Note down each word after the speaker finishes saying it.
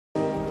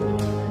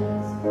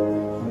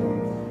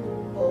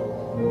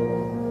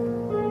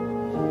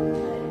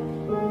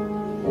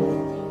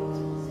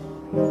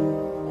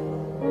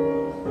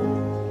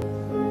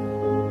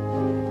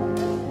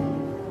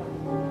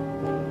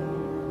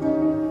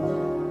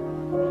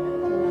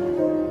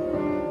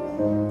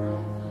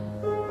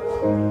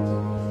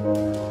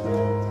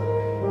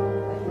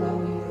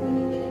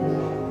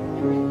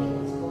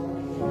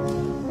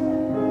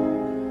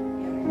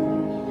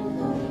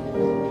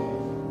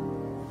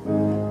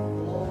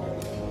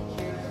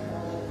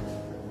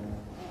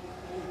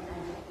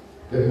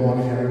Good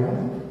morning,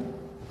 everyone,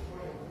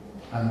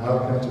 and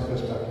welcome to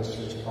First Baptist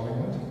Church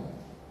Collingwood.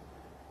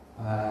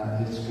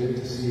 It's good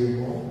to see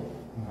you all,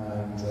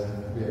 and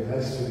we are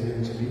blessed to be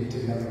able to meet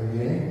together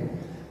again.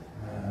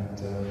 And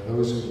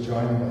those who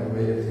join by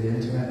way of the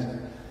internet,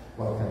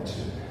 welcome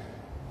too.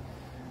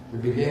 We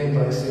begin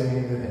by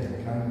singing the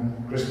hymn.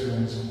 Can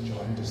Christians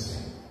join to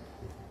sing?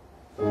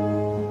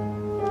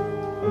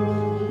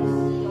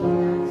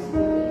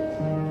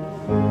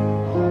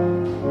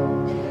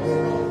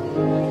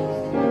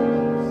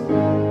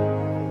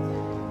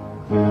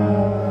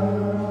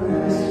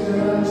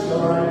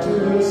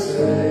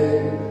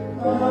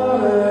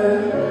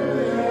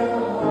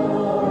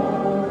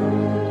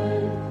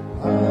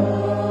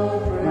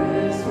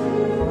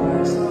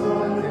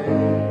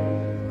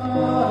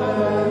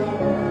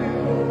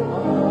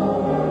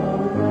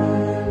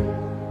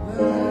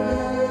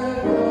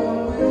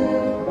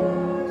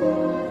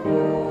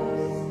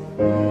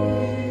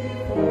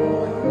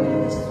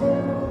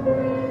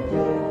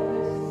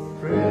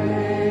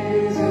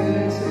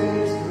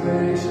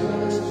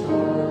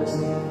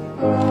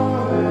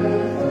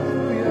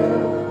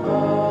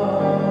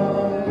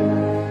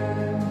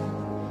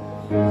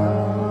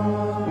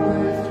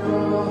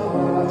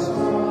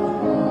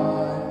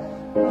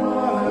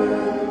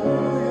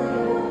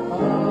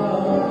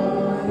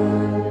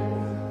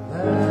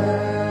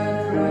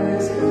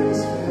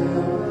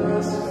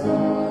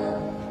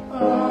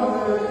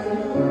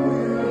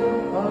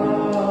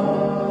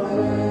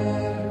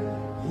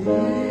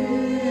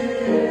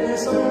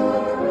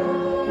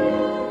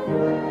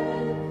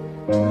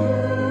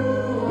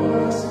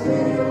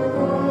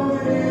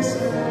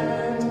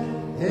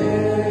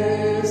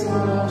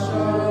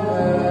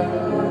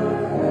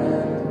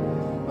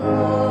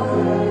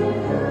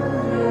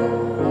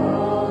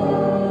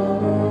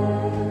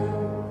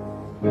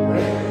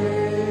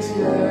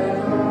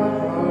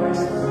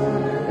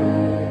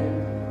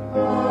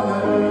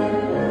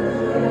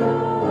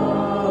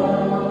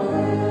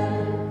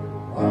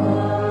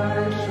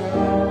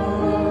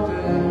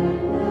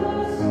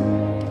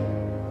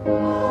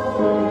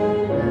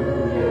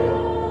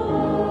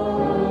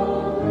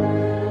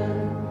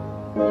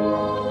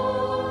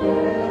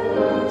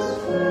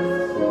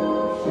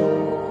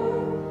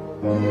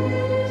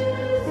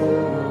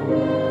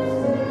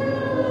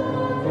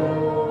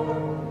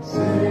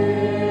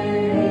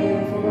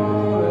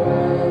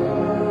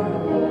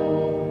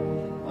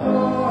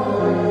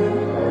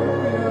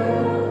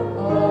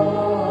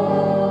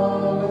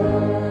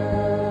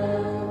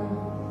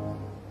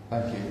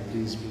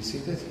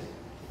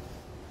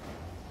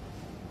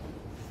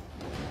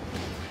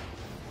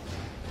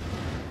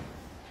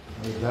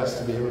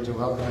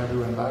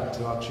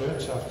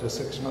 Church after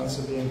 6 months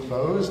of being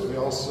closed. We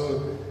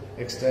also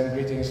extend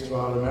greetings to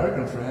our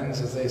American friends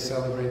as they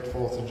celebrate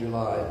 4th of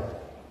July.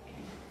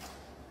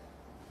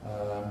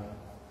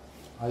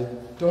 I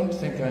don't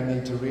think I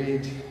need to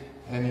read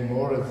any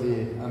more of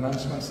the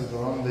announcements that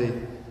are on the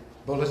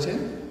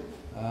bulletin.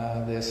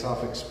 They're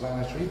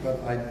self-explanatory,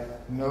 but I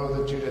know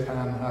that Judith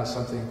Ann has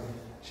something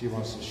she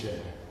wants to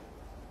share.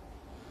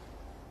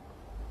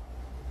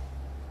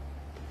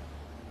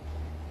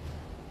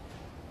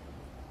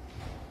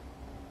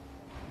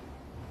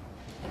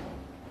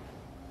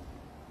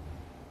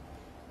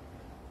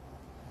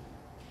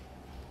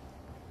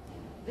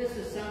 This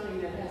is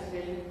something that has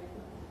been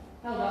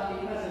held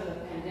up because of the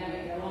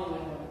pandemic, along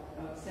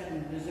with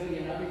 7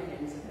 bazillion other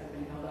things that have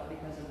been held up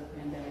because of the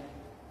pandemic.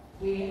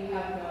 We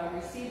have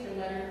received a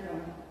letter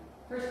from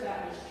First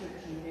Baptist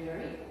Church in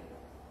Barrie,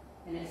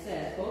 and it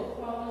says, both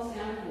Paul and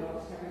Sandy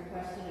Wilkes have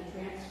requested a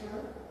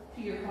transfer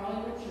to your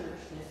Collingwood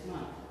Church this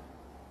month.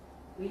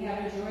 We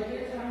have enjoyed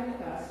their time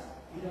with us,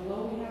 and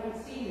although we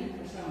haven't seen them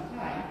for some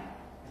time,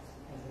 that's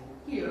because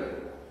they're here,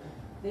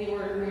 they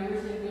were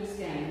members in good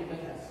standing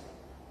with us.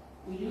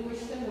 We do wish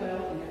them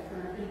well in their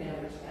current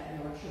endeavors at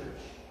your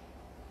church.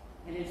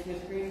 And it's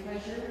with great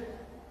pleasure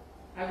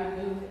I would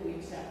move that we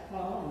accept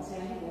Paul and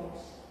Sandy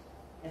Wilkes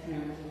as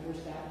members of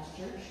First Baptist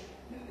Church.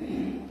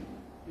 Do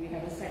we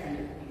have a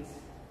seconder, please?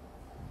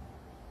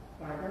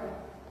 Barbara?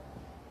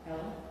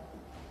 Helen?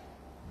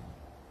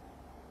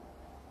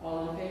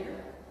 All in favor?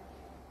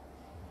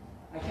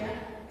 I can't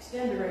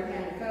extend the right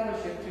hand of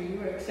fellowship to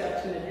you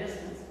except in a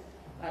distance,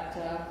 but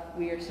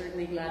we are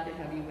certainly glad to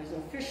have you as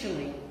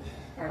officially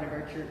part of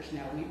our church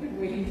now. We've been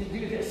waiting to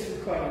do this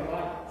for quite a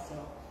while, so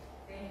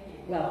thank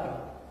you.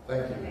 Welcome.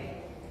 Thank you.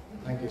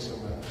 Thank you so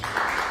much.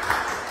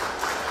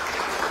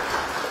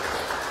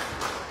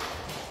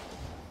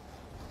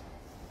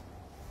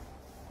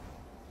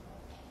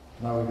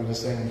 Now we're going to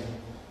sing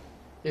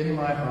In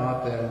My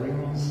Heart There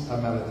Rings a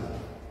Melody.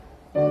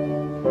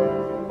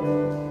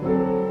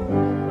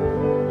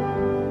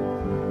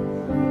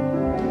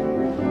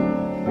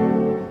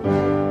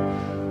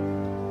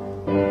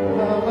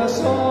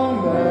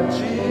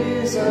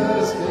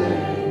 Jesus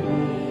gave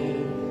me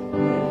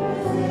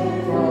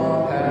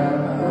from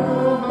heaven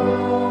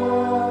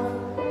above.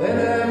 There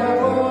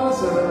never was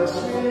a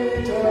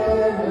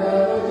sweeter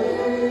melody.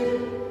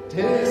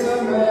 'Tis a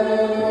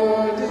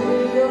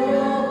melody of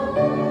love.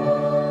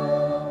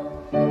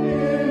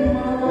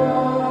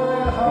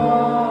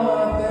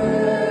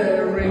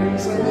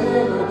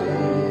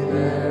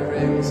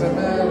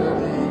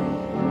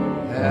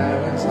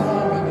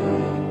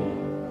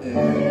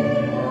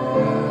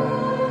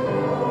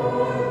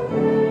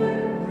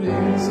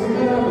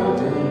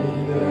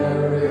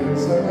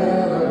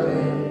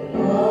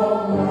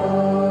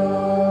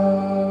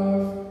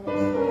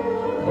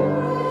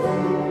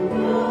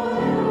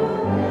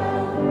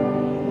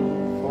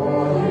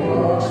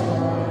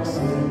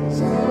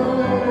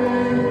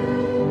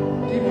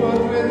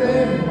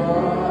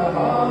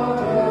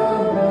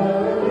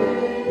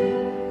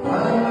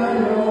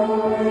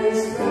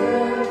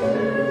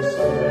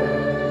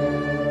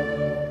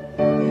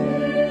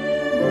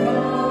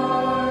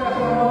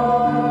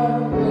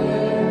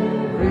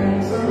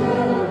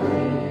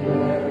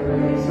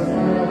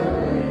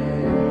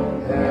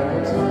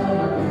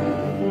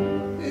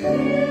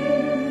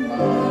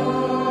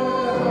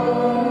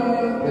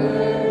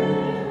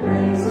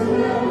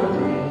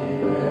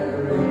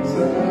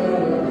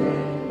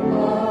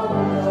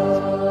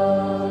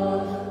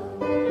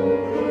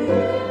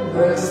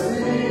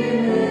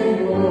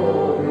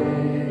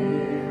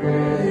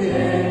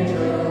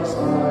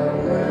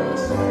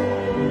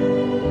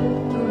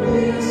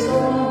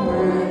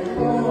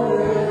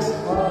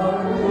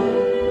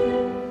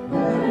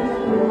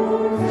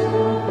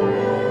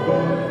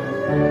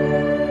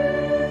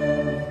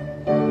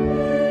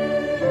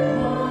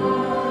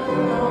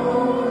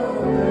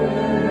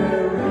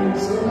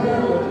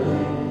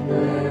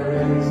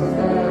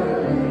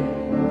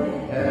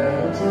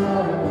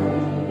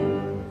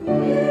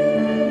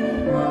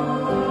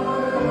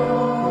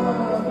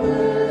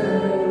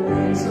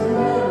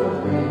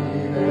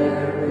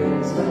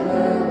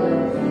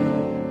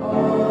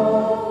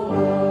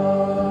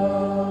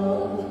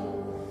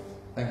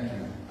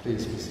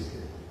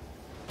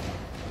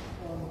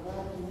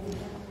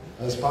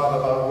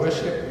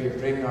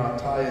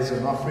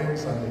 and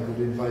offerings, and I would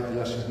invite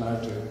the ushers now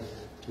to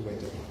wait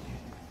upon you.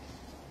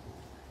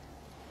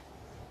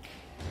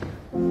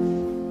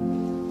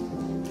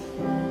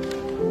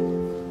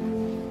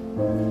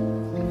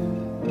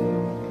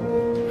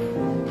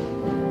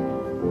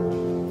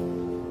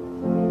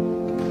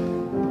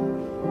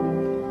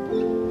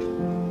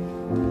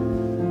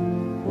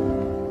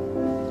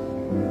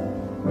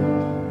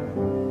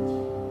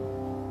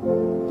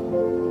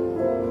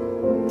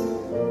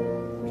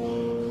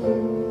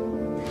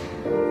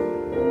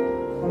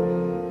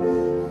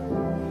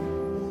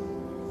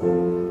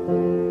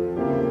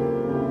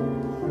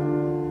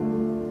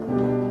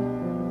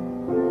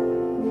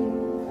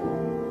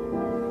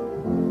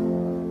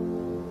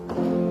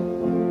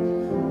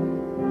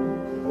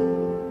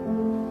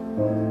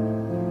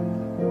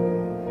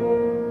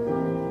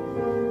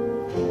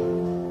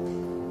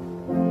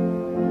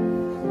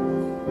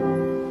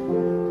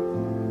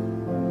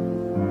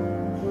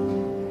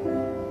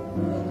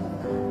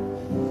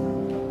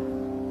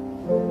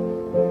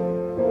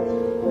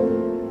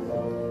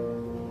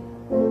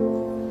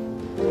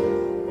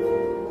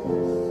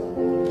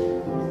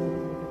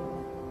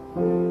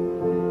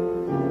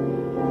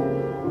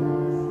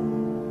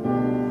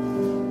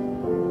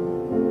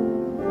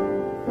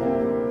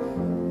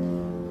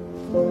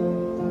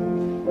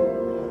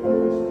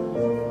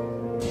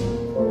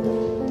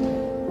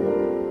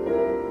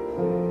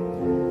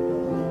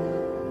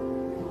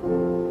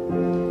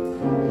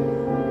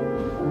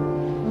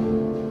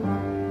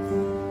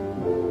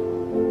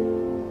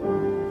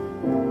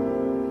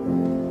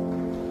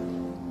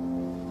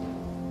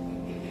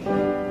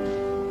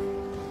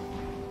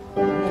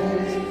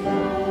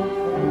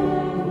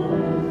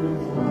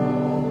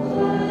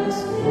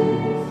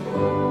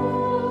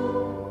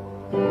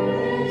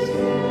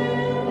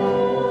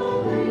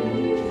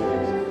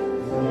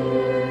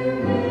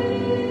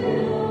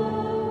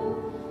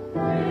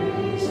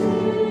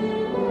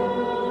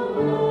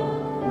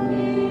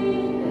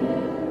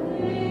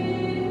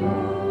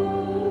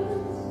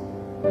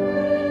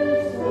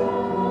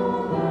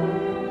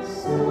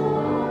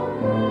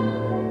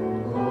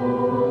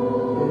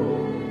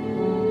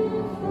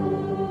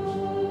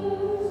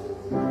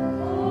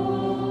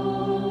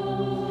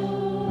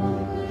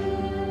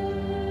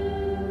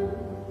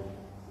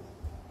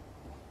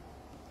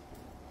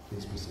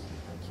 Please be seated.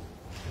 Thank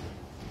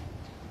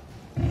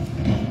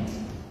you.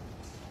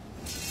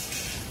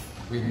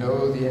 We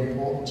know the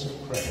importance of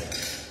prayer,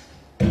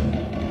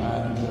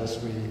 and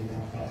as we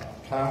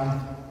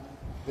plan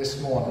this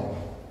morning,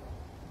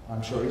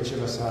 I'm sure each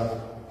of us have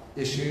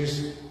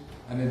issues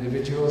and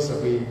individuals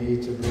that we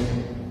need to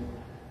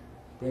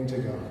bring to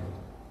God.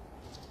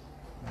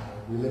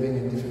 We're living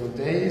in difficult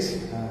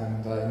days,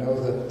 and I know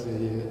that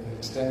the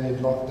extended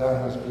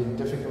lockdown has been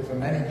difficult for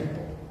many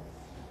people.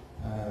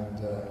 And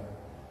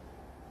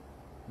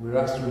we're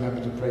asked to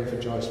remember to pray for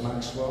Joyce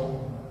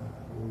Maxwell,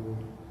 who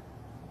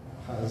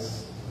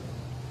has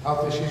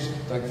health issues,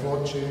 Doug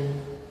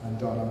Fortune and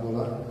Donna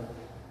Muller,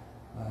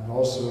 and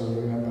also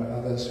remember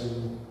others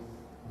who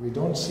we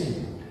don't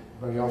see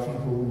very often,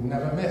 who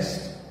never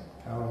missed,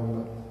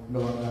 Carol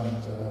Miller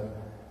and her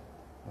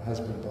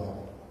husband Bob,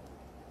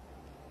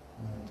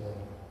 and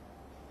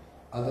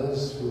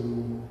others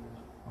who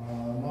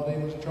are not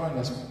able to join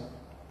us,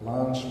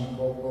 Blanche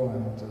McCorkle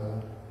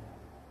and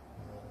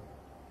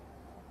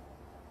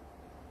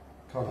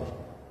Collie.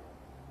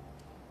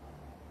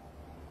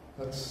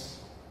 Let's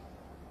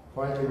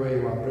quietly where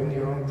you are, bring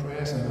your own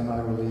prayers, and then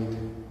I will lead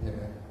in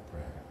a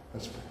prayer.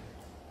 Let's pray.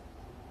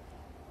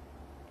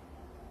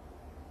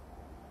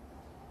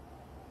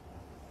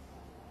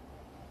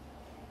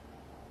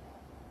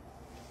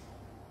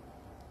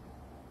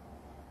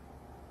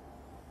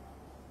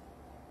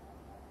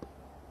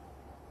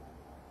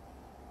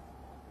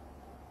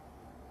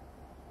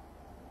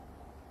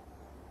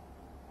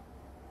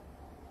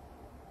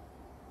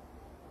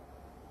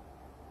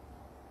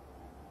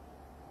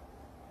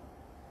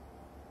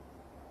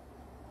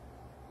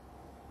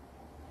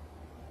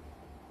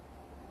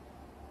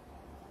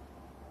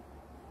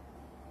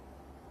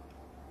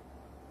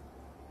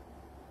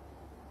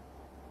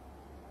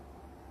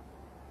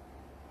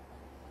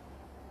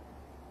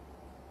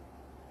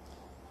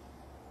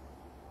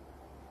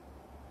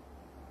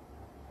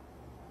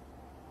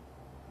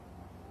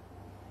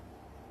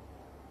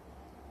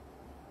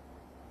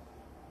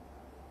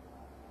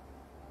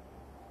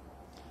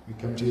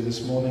 We come to you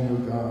this morning, O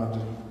God,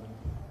 and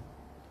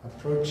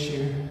approach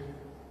you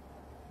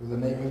with the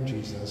name of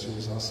Jesus, who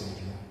is our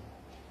Saviour.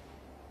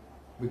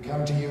 We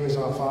come to you as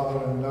our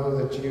Father and know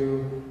that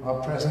you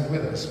are present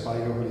with us by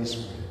your Holy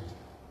Spirit.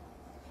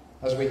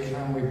 As we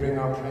come, we bring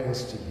our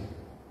prayers to you.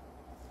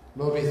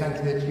 Lord, we thank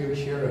you that you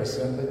hear us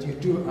and that you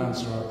do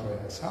answer our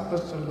prayers. Help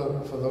us to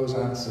look for those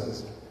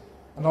answers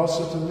and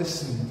also to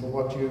listen for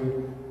what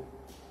you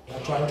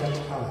are trying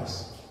to tell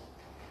us.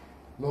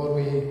 Lord,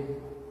 we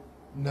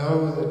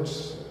know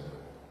that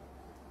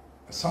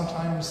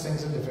sometimes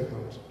things are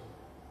difficult.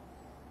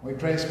 We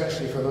pray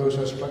especially for those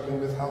who are struggling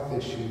with health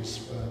issues,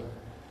 for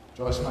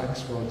Joyce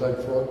Maxwell,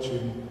 Doug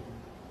Fortune,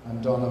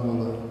 and Donna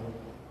Muller.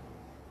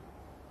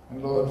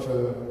 And Lord,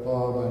 for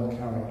Bob and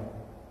Carol,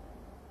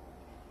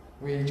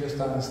 we just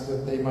ask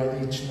that they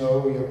might each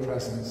know your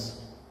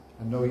presence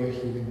and know your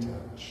healing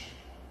touch.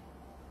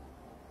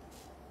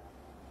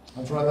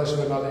 And for others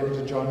who are not able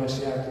to join us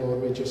yet,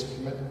 Lord, we just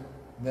commit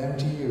them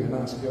to you and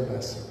ask your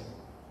blessing.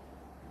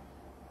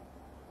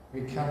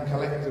 We come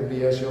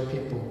collectively as your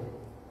people.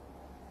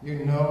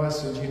 You know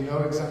us and you know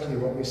exactly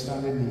what we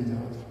stand in need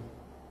of.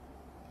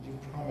 You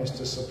promise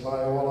to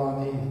supply all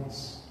our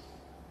needs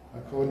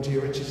according to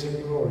your riches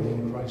in glory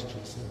in Christ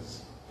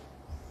Jesus.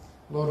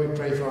 Lord, we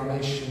pray for our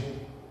nation.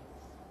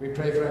 We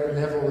pray for every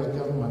level of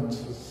government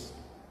as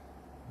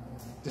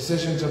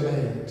decisions are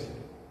made.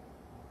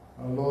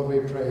 And Lord, we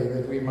pray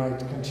that we might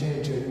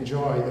continue to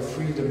enjoy the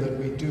freedom that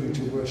we do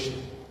to worship,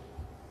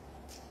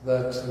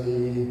 that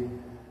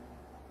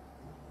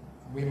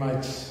we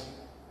might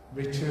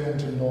return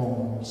to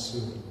normal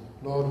soon.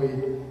 Lord,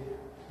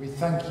 we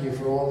thank you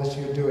for all that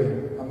you're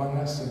doing among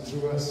us and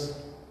through us.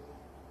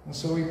 And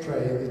so we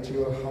pray that you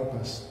will help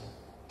us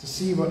to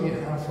see what you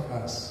have for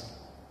us.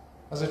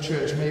 As a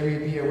church, may we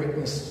be a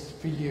witness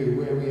for you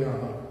where we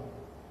are.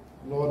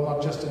 Lord,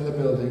 not just in the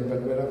building,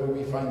 but wherever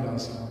we find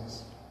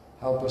ourselves.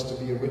 Help us to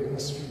be a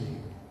witness for you.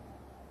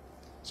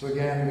 So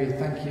again, we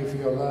thank you for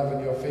your love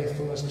and your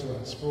faithfulness to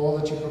us, for all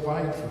that you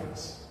provide for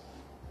us.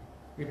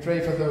 We pray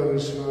for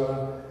those who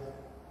are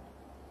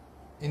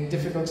in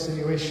difficult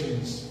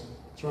situations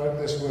throughout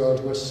this world,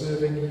 who are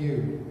serving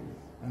you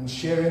and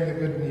sharing the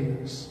good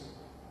news.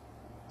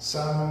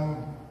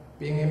 Some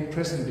being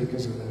imprisoned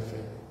because of their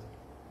faith.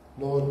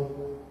 Lord,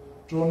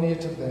 draw near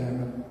to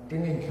them and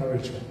bring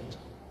encouragement.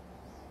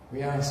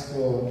 We ask,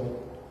 Lord,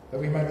 that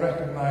we might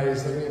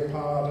recognize that we are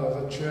part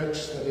of a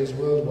church that is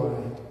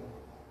worldwide,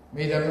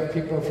 made up of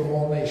people from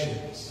all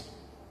nations.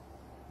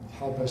 And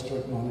help us to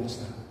acknowledge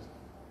that.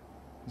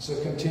 And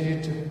so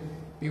continue to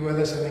be with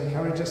us and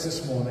encourage us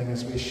this morning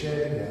as we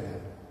share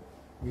together.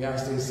 We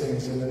ask these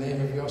things in the name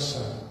of your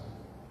Son,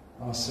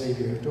 our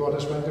Saviour, who taught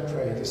us when to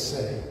pray, to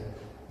say,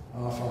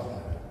 Our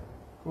Father,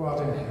 who art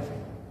in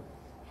heaven,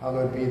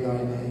 hallowed be thy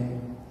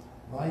name.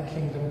 Thy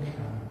kingdom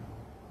come,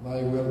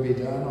 thy will be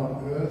done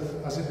on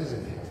earth as it is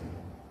in heaven.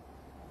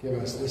 Give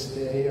us this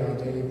day our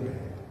daily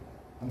bread,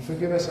 and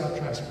forgive us our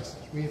trespasses.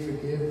 We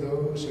forgive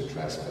those who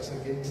trespass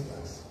against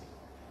us.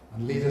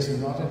 And lead us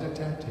not into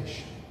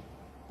temptation,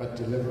 but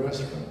deliver us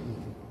from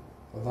evil.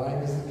 For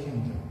thine is the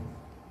kingdom,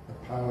 the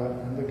power,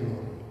 and the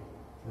glory,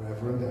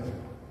 forever and ever.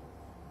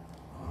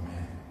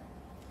 Amen.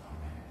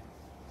 Amen.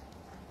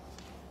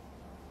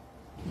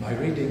 My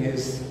reading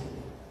is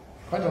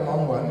quite a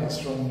long one. It's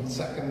from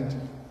 2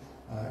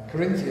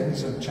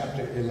 Corinthians in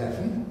chapter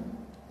 11.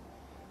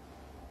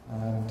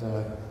 And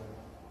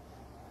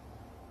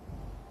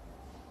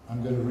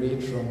I'm going to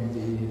read from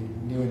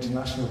the New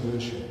International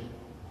Version.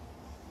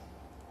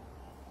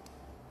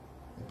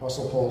 The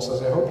Apostle Paul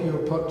says, I hope you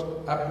will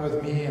put up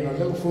with me in a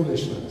little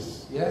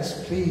foolishness.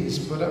 Yes, please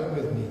put up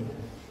with me.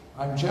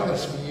 I'm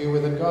jealous for you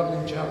with a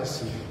godly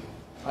jealousy.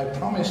 I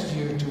promised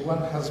you to one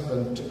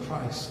husband, to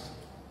Christ,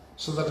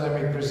 so that I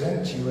may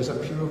present you as a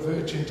pure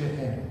virgin to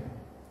him.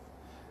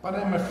 But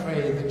I'm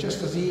afraid that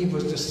just as Eve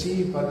was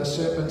deceived by the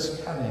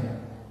serpent's cunning,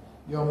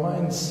 your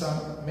minds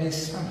may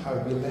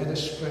somehow be led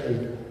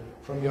astray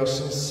from your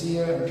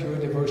sincere and pure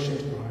devotion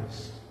to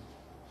Christ.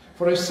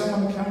 For if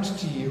someone comes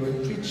to you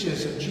and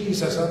preaches a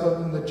Jesus other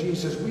than the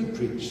Jesus we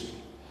preached,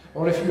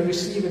 or if you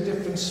receive a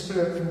different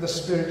spirit from the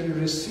spirit you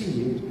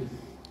received,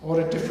 or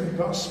a different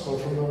gospel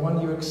from the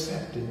one you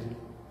accepted,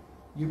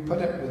 you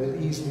put up with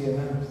it easily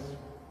enough.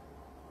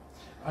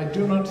 I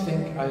do not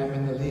think I am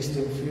in the least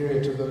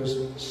inferior to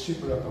those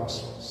super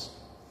apostles.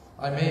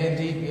 I may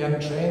indeed be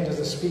untrained as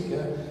a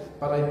speaker,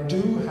 but I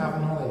do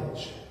have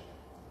knowledge.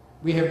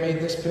 We have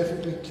made this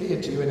perfectly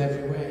clear to you in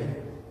every way.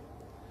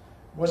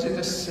 Was it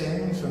a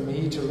sin for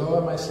me to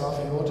lower myself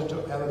in order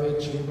to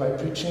elevate you by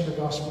preaching the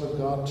gospel of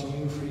God to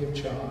you free of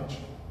charge?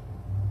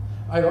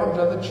 I robbed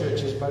other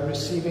churches by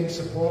receiving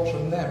support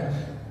from them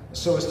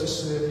so as to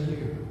serve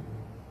you.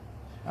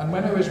 And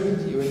when I was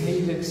with you and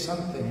needed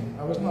something,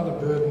 I was not a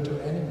burden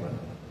to anyone.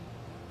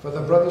 For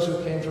the brothers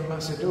who came from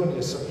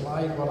Macedonia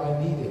supplied what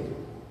I needed.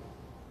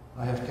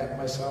 I have kept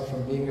myself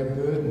from being a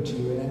burden to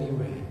you in any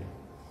way,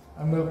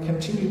 and will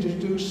continue to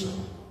do so.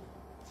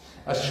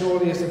 As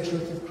surely as the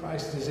truth of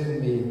Christ is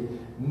in me,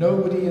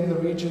 nobody in the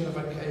region of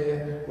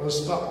Achaia will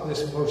stop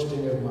this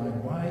boasting of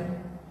mine. Why?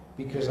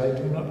 Because I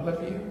do not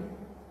love you?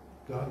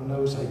 God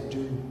knows I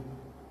do.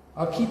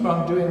 I'll keep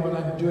on doing what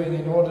I'm doing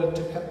in order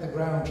to cut the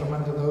ground from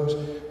under those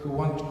who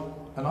want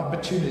an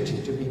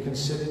opportunity to be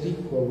considered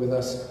equal with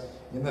us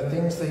in the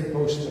things they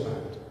boast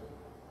about.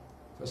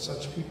 For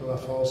such people are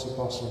false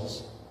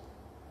apostles,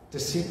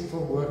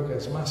 deceitful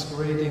workers,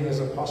 masquerading as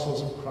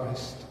apostles of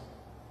Christ.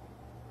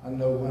 And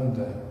no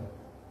wonder,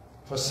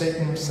 for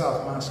Satan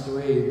himself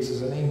masquerades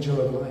as an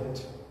angel of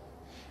light.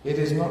 It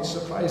is not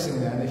surprising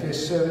then if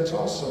his servants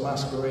also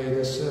masquerade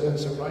as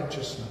servants of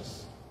righteousness.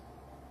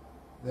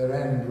 Their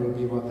end will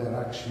be what their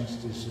actions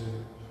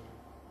deserve.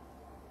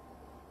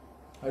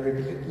 I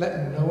repeat,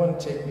 let no one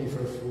take me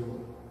for a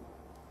fool,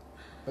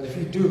 But if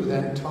you do,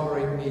 then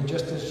tolerate me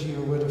just as you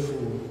would a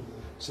fool,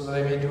 so that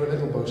I may do a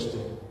little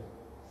boasting.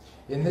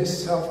 In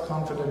this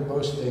self-confident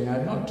boasting,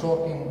 I'm not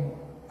talking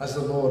as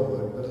the Lord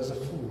would, but as a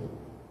fool.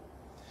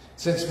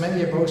 Since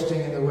many are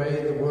boasting in the way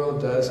the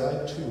world does,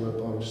 I too will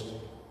boast.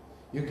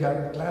 You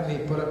can gladly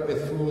put up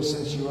with fools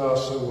since you are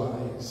so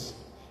wise.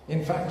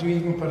 In fact, you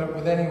even put up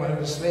with anyone who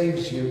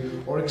enslaves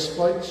you, or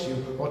exploits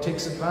you, or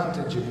takes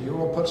advantage of you,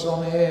 or puts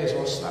on airs,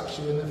 or slaps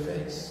you in the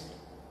face.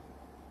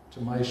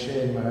 To my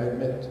shame, I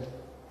admit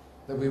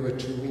that we were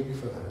too weak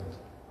for that.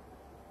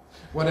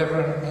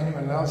 Whatever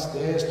anyone else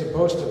dares to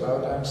boast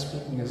about, I am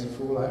speaking as a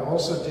fool, I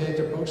also dare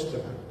to boast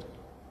about.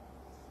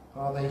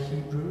 Are they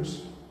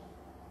Hebrews?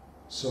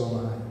 So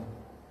am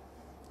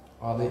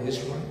I. Are they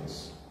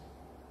Israelites?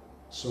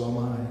 So am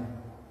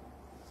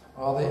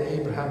I. Are they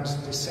Abraham's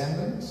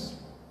descendants?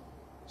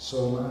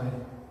 So am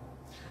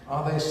I.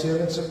 Are they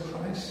servants of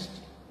Christ?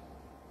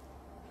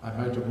 I'm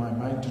out of my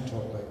mind to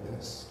talk like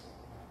this.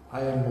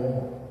 I am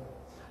more.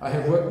 I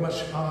have worked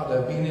much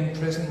harder, been in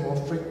prison more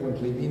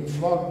frequently, been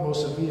flogged more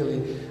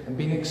severely, and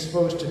been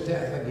exposed to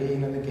death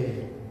again and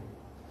again.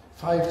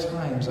 5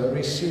 times I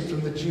received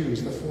from the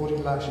Jews the 40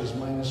 lashes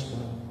minus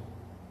 1.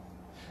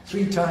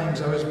 3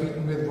 times I was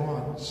beaten with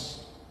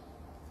rods.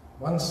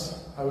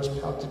 Once I was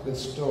pelted with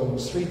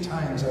stones. 3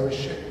 times I was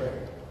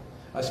shipwrecked.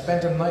 I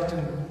spent a night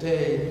and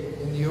day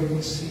in the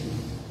open sea.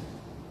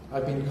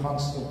 I've been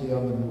constantly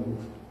on the move.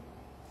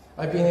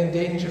 I've been in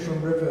danger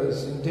from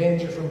rivers, in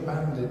danger from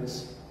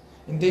bandits,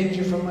 in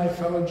danger from my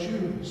fellow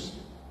Jews,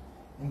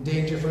 in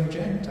danger from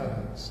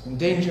Gentiles, in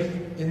danger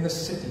in the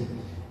city,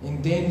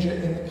 in danger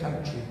in the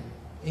country,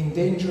 in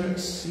danger at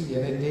sea,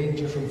 and in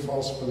danger from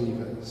false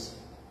believers.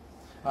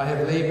 I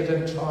have laboured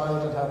and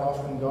toiled and have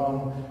often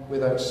gone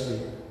without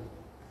sleep.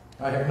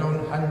 I have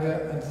known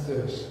hunger and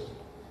thirst,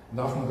 and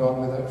often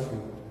gone without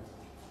food.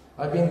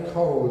 I've been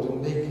cold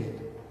and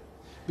naked.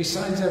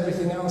 Besides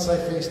everything else, I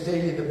face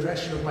daily the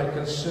pressure of my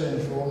concern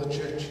for all the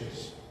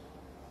churches.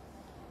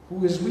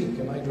 Who is weak,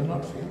 and I do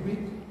not feel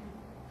weak?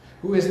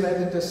 Who is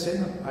led into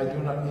sin, I do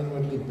not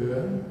inwardly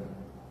burn?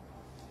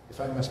 If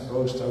I must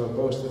boast, I will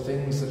boast the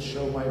things that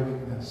show my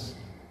weakness.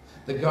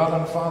 The God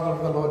and Father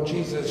of the Lord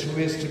Jesus, who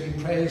is to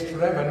be praised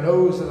forever,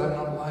 knows that I'm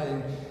not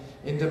lying.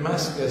 In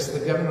Damascus,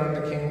 the governor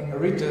under King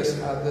Aretas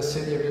had the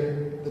city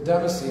of the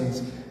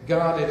Damascenes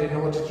guarded in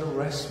order to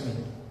arrest me.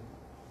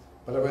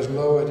 But I was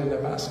lowered in a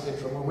basket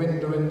from a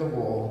window in the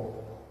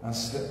wall and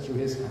slipped through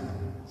his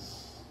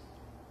hands.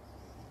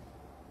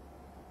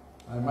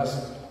 I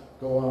must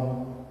go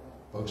on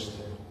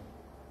boasting.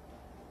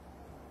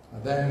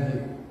 And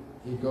then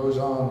he goes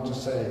on to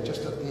say,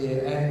 just at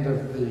the end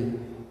of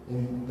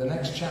in the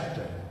next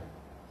chapter,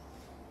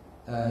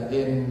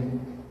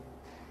 in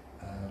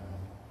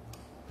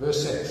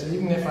verse 6,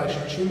 even if I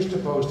should choose to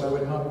boast, I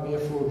would not be a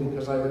fool,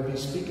 because I would be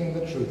speaking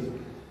the truth,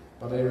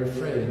 but I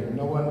refrain.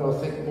 No one will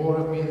think more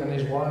of me than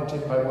is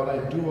warranted by what I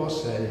do or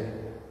say,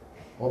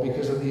 or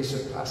because of these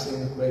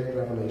surpassing great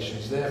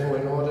revelations. Therefore,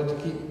 in order to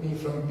keep me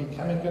from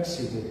becoming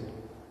conceited,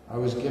 I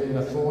was given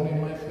a thorn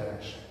in my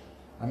flesh,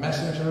 a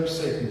messenger of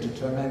Satan to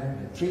torment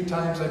me. 3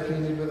 times I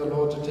pleaded with the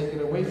Lord to take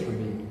it away from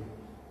me,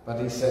 but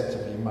he said to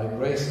me, my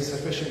grace is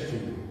sufficient for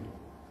you,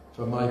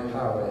 for my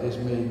power is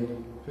made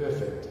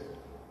perfect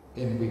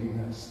in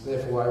weakness.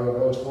 Therefore I will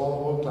boast all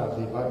the more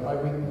gladly about my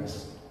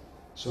weakness,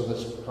 so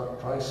that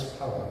Christ's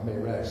power may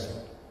rest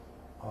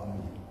on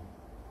me.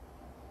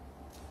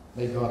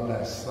 May God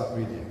bless that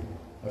reading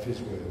of his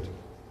word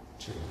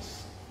to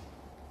us.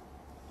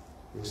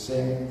 We'll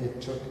sing, It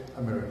Took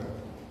a Miracle.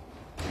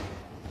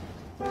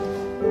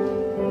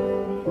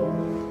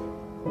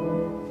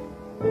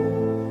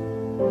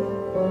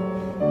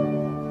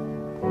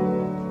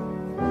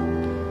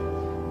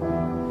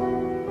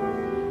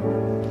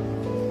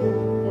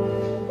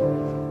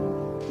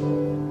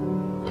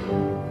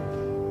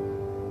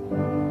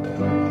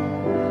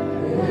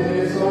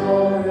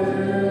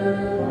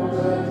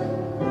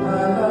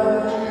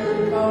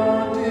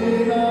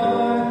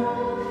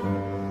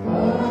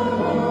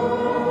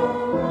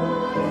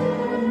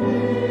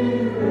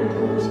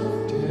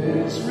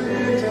 It's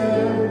real.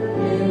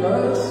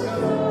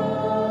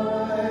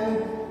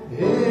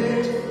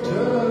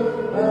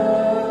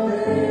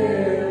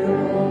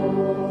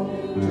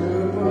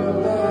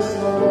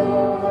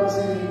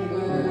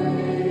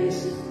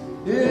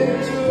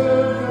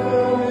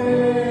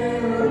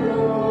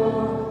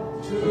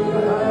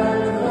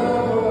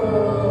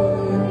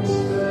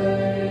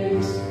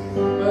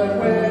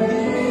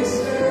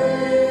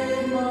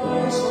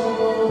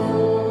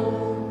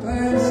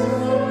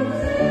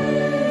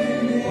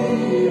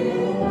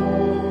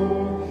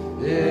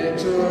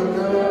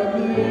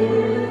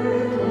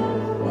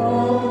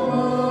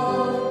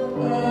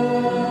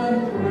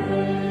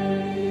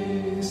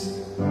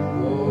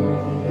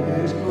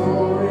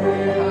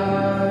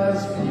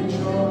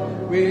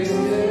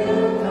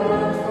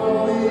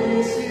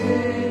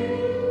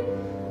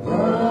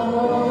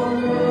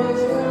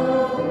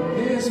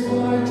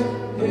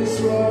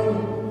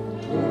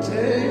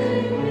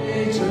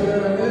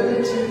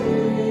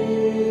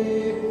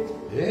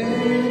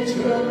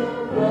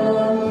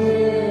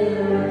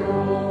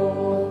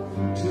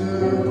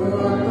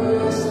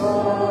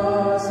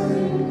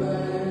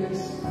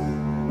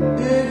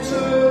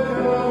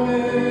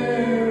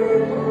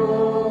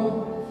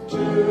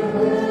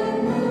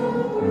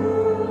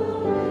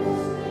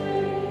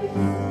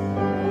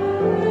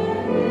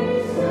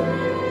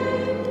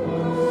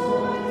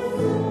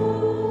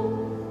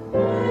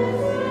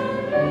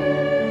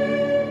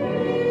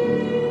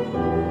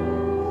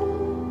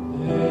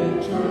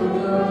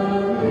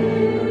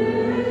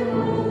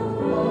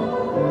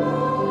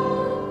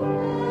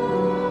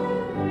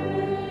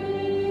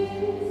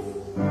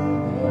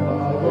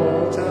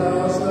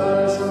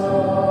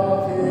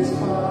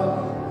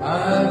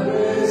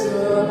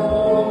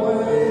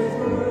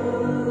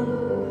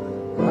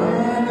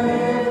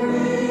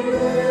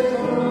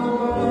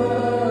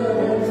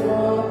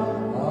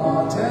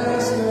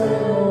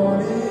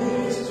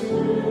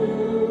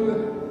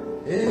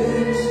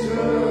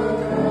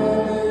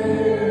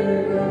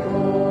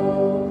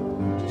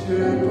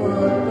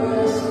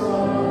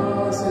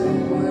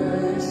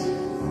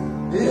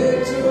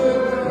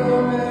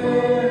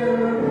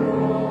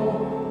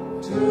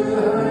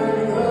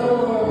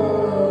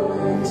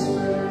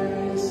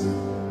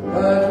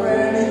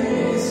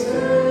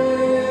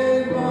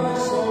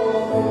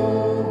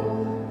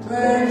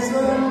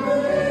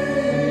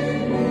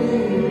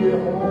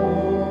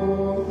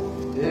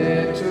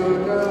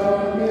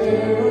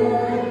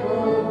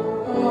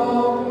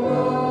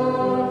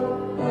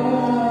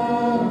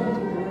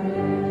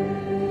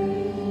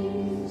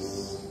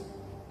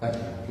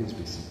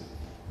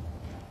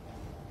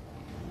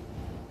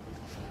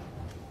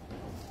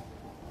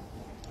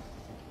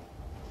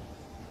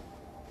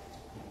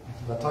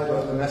 The title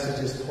of the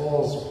message is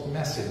Paul's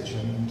Message,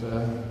 and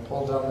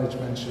Paul Dalmage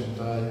mentioned,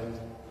 I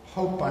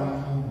hope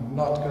I'm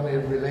not going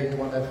to relate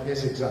one of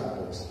his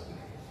examples.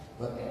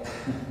 But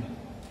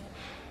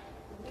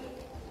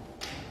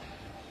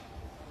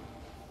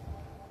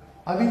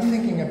I've been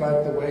thinking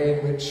about the way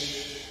in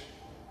which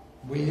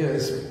we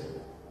as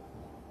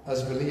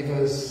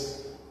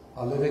believers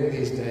are living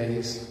these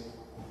days,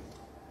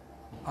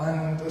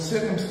 and the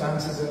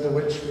circumstances under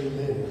which we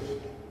live.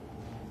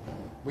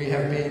 We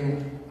have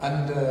been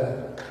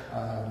under,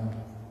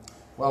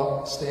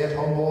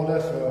 stay-at-home order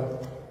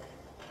for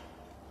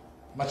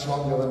much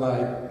longer than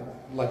I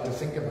like to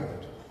think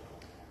about.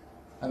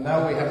 And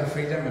now we have the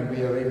freedom and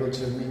we are able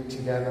to meet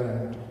together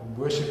and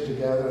worship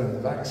together,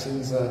 and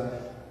vaccines are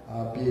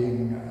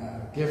being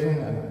given,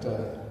 and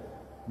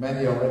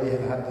many already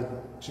have had the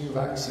 2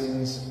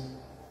 vaccines.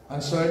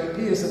 And so it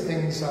appears that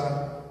things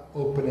are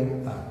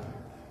opening up.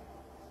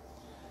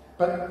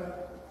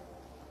 But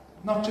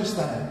not just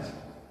that.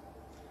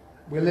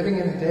 We're living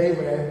in a day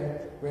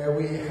where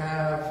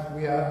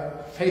we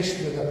are faced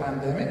with a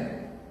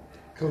pandemic,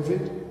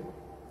 COVID,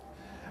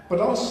 but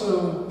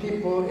also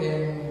people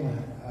in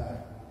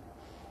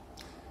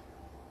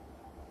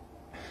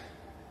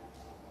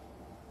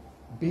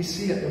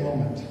BC at the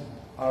moment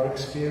are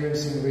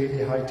experiencing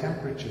really high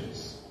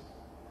temperatures.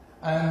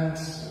 And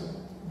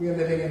we're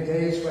living in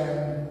days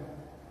when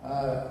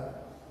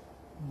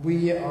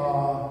we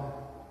are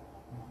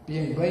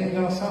being blamed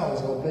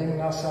ourselves, or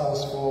blaming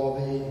ourselves for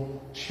the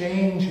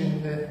change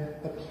in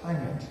the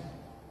climate.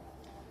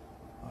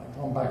 I've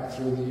gone back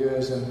through the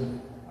years and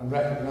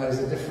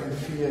recognized the different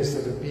fears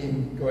that have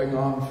been going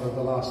on for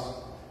the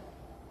last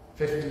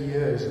 50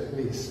 years at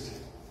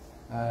least.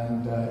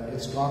 And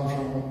it's gone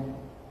from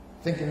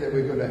thinking that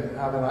we're going to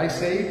have an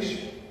ice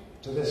age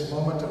to this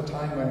moment of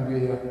time when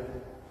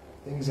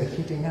things are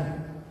heating up.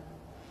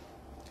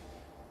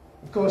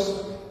 Of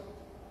course,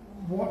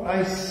 what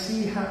I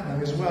see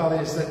happening as well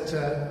is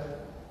that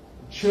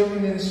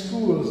children in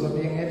schools are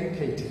being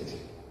educated.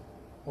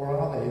 Or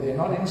are they? They're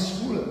not in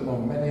school at the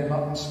moment. Many are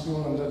not in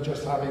school and are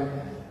just having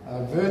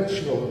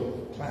virtual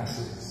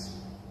classes.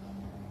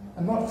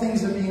 And what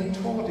things are being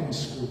taught in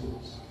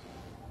schools?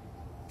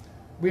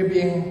 We're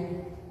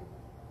being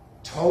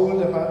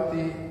told about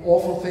the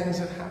awful things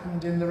that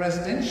happened in the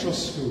residential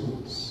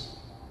schools,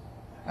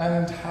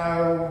 and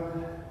how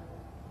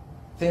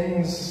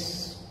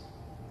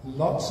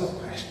lots of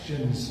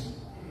questions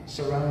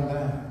surround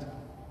that.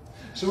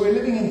 So we're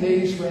living in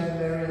days when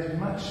there is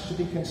much to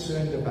be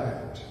concerned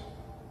about,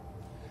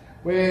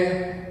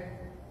 where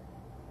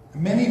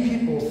many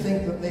people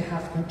think that they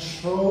have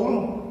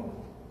control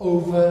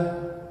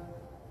over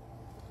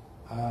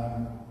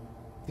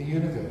the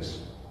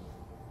universe.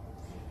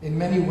 In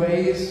many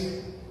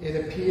ways, it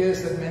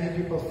appears that many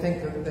people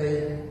think that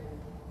they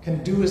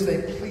can do as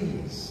they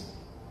please.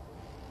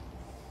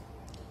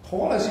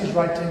 Paul, as he's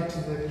writing to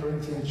the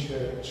Corinthian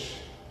church,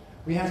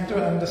 we have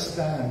to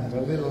understand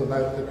a little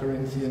about the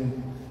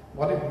Corinthian,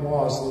 what it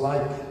was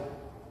like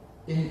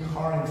in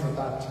Corinth at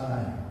that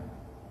time.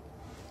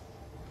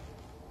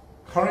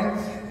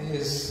 Corinth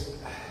is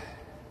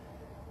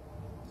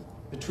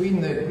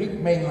between the Greek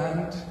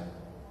mainland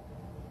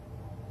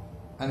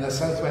and the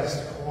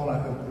southwest corner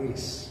of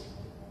Greece.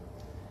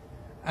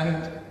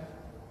 And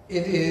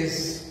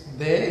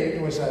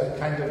it was a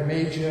kind of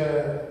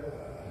major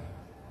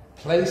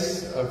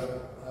place of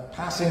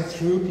passing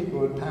through. People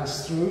would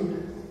pass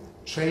through,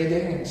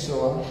 trading and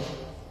so on.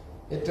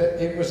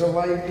 It was a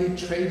lively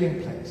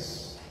trading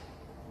place.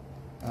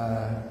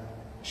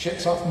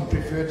 Ships often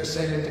preferred to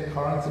sail into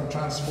Corinth and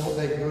transport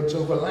their goods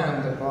over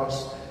land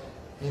across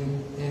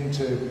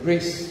into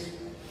Greece,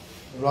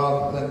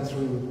 rather than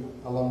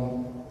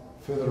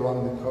further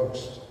along the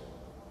coast.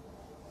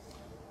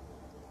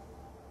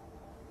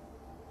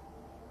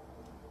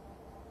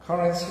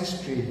 Corinth's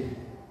history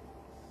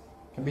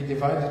can be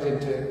divided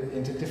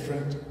into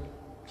different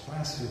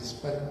classes,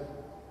 but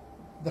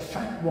the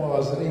fact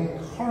was that in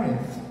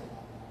Corinth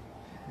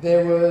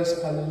there was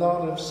a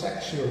lot of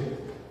sexual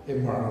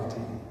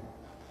immorality,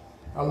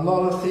 a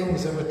lot of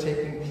things that were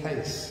taking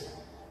place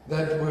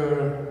that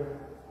were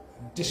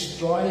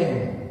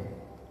destroying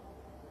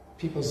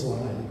people's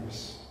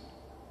lives.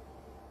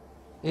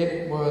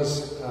 It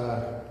was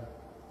a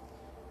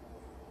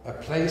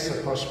place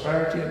of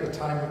prosperity at the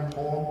time of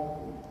Paul.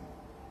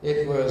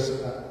 It was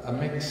a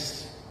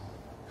mixed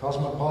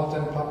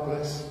cosmopolitan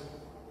populace,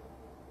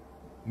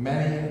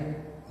 many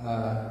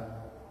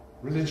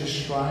religious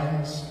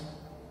shrines.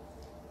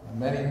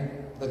 Many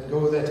that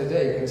go there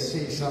today can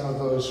see some of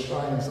those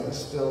shrines that are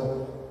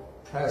still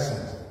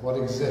present, what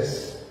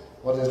exists,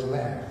 what is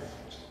left.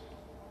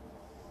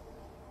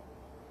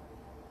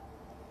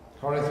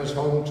 Corinth was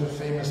home to a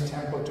famous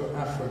temple to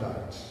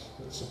Aphrodite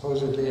that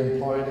supposedly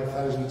employed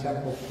 1,000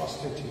 temple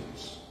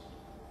prostitutes.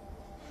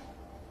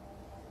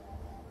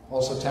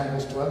 Also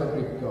temples to other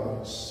Greek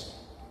gods,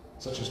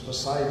 such as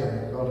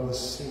Poseidon, the god of the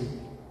sea,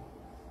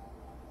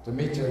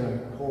 Demeter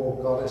and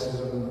Kore, goddesses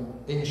of an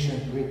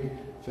ancient Greek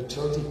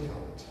fertility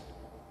cult.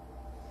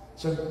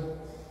 So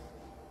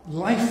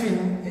life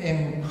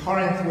in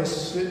Corinth was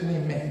certainly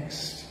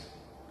mixed.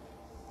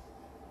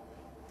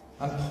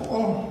 And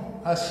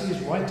Paul, as he's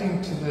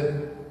writing to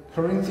the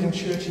Corinthian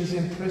church, he's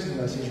in prison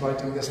as he's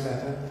writing this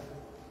letter.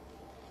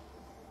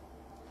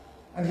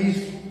 And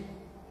he's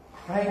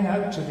crying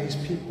out to these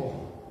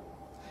people.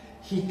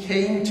 He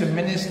came to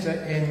minister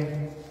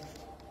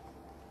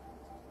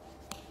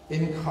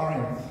in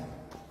Corinth.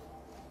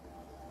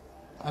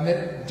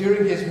 And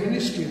during his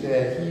ministry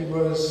there,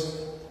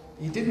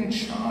 he didn't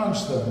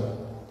charge them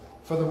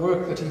for the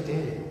work that he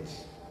did.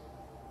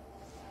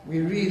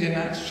 We read in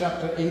Acts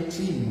chapter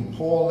 18,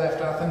 Paul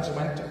left Athens and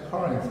went to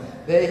Corinth.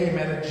 There he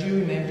met a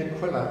Jew named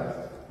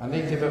Aquila, a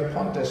native of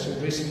Pontus who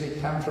recently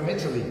come from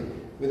Italy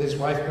with his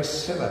wife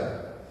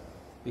Priscilla,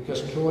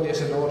 because Claudius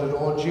had ordered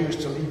all Jews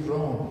to leave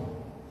Rome.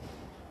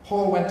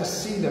 Paul went to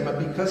see them,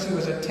 and because he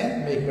was a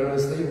tent maker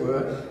as they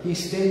were, he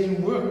stayed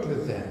and worked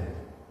with them.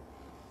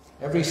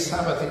 Every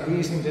Sabbath he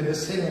reasoned in the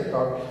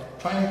synagogue,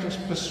 trying to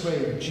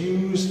persuade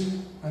Jews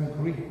and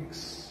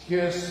Greeks.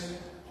 Here's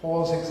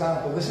Paul's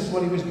example. This is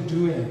what he was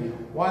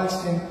doing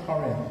whilst in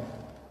Corinth.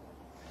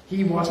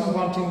 He wasn't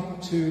wanting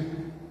to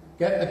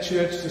get the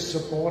church to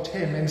support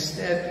him.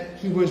 Instead,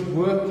 he was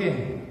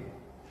working.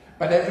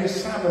 But every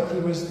Sabbath he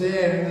was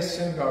there in the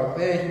synagogue.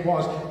 There he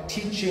was,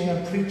 teaching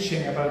and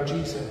preaching about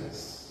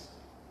Jesus.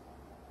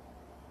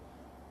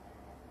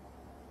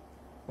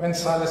 When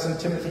Silas and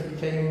Timothy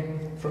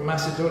came from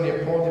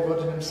Macedonia, Paul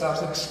devoted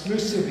himself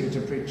exclusively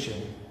to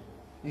preaching.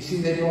 You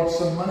see, they brought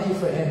some money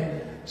for him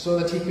so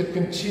that he could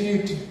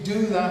continue to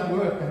do that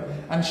work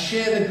and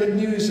share the good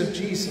news of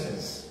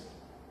Jesus.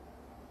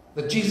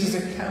 That Jesus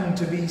had come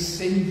to be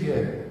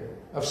Saviour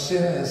of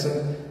sinners,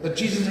 and that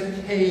Jesus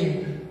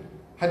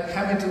had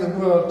come into the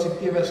world to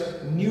give us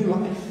new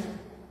life.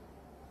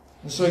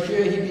 And so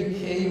here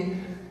he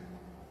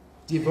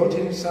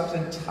devoted himself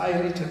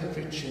entirely to the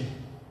preaching.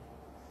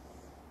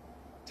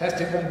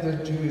 Testifying to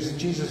the Jews that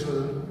Jesus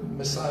was the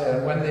Messiah,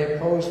 and when they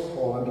opposed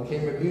Paul and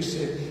became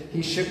abusive,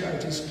 he shook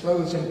out his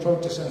clothes in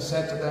protest and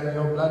said to them,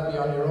 "Your blood be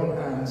on your own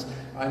hands.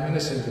 I'm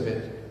innocent of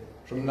it.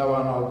 From now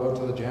on I'll go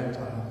to the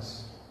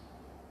Gentiles."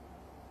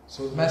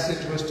 So the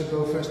message was to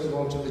go first of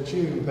all to the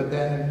Jew, but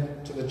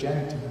then to the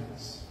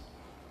Gentiles.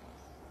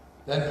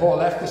 Then Paul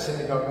left the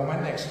synagogue and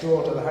went next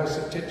door to the house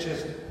of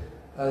Titius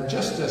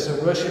Justus,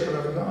 a worshipper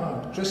of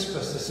God.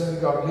 Crispus, the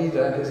synagogue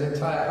leader, and his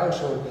entire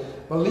household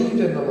believed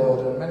in the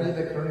Lord, and many of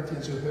the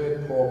Corinthians who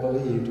heard Paul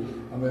believed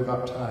and were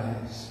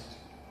baptized.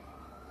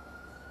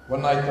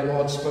 One night the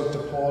Lord spoke to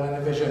Paul in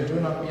a vision, "Do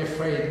not be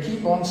afraid,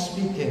 keep on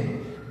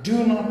speaking.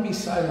 Do not be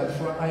silent,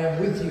 for I am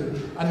with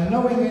you, and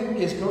knowing it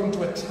is going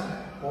to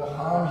attack or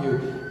harm you,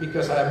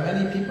 because I have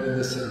many people in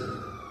the city."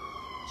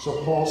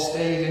 So Paul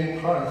stayed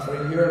in Corinth for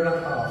 1.5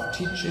 years,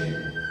 teaching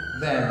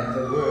them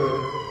the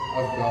word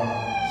of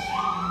God.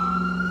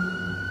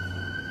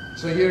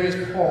 So here is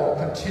Paul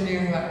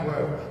continuing that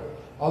work.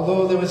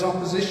 Although there was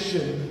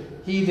opposition,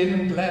 he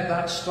didn't let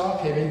that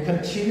stop him. He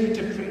continued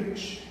to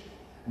preach.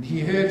 And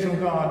he heard from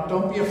God,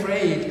 "Don't be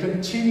afraid,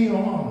 continue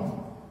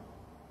on,"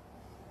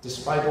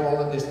 despite all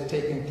that is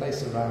taking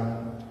place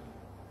around.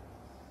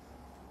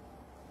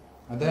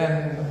 And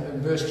then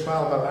in verse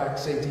 12 of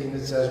Acts 18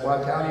 it says,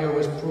 "While Gallio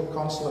was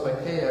proconsul of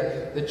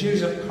Achaia, the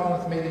Jews of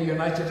Corinth made a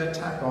united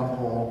attack on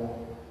Paul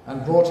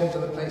and brought him to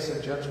the place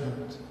of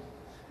judgment.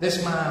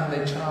 This man,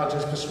 they charged,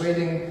 is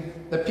persuading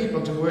the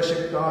people to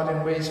worship God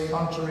in ways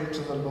contrary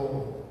to the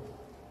law."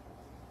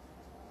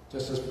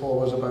 Just as Paul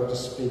was about to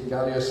speak,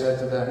 Gallio said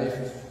to them,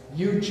 "If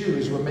you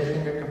Jews were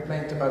making a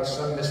complaint about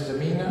some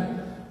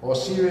misdemeanor or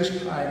serious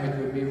crime, it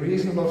would be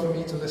reasonable for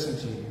me to listen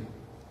to you.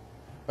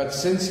 But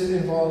since it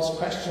involves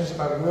questions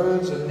about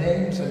words and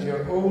names and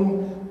your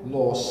own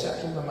law,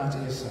 settle the matter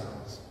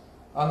yourselves.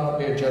 I'll not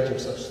be a judge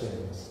of such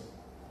things."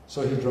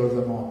 So he drove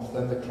them off.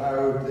 Then the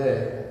crowd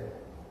there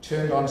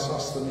turned on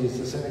Sosthenes,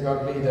 the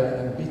synagogue leader,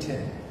 and beat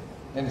him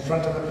in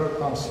front of the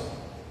proconsul.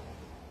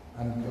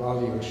 And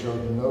Gallio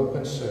showed no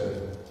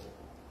concern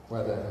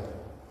whether.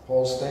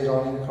 Paul stayed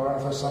on in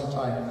Corinth for some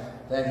time,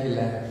 then he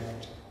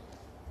left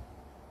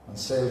and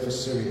sailed for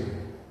Syria,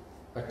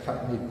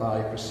 accompanied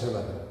by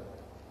Priscilla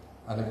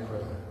and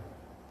Aquila.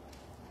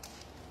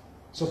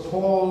 So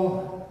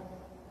Paul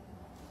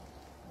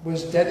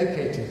was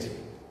dedicated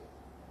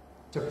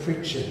to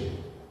preaching,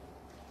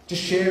 to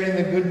sharing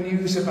the good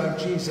news about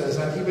Jesus,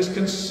 and he was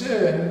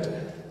concerned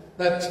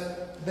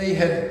that they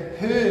had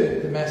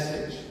heard the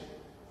message.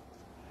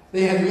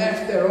 They had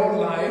left their old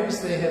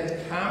lives, they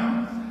had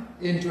come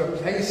into a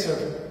place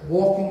of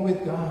walking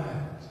with God.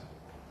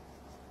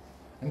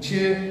 And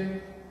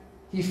here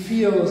he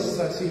feels,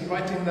 as he's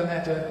writing the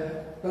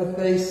letter, that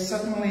they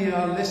suddenly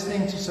are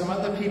listening to some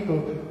other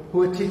people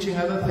who are teaching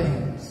other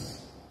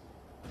things,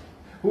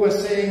 who are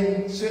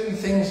saying certain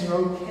things are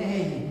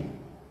okay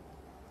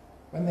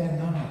when they're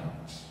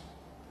not.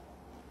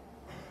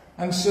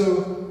 And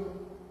so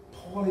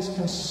Paul is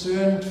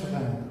concerned for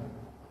them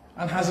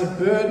and has a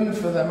burden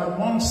for them and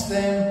wants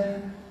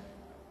them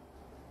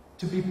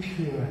to be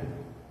pure.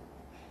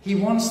 He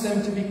wants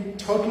them to be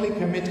totally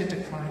committed to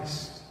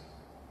Christ.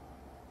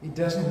 He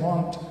doesn't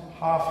want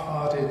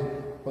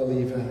half-hearted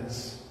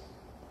believers.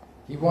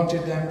 He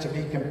wanted them to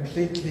be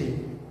completely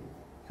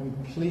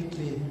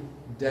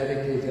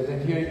dedicated.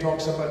 And here he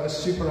talks about the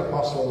super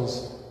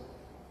apostles,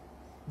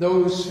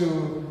 those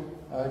who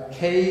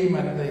came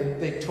and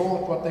they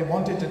taught what they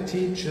wanted to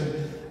teach,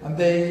 and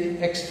they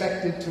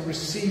expected to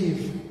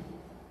receive.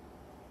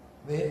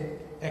 They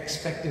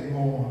expected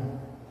more.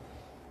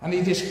 And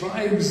he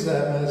describes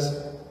them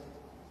as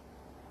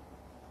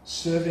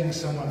serving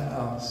someone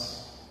else.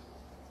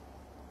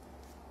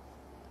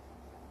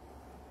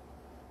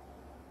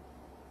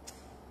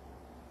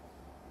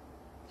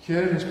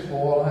 Here is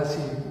Paul, as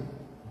he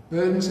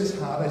burdens his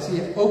heart, as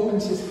he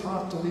opens his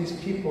heart to these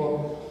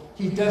people,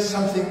 he does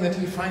something that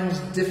he finds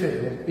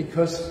difficult,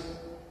 because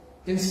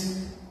in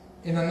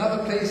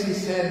another place he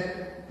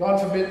said, God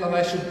forbid that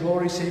I should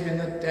glory save in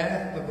the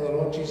death of the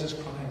Lord Jesus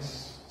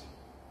Christ.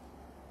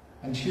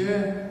 And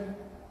here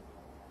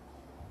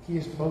he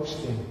is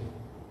boasting.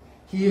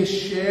 He is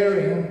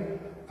sharing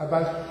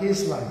about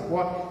his life,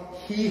 what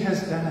he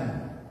has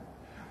done,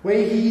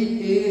 where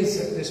he is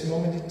at this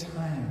moment in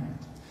time,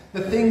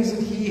 the things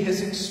that he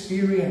has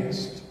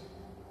experienced,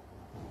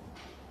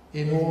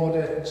 in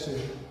order to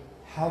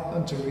help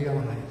them to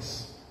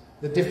realize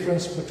the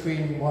difference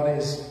between what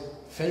is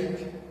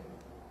fake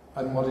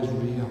and what is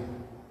real.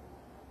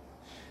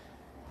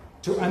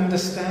 To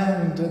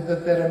understand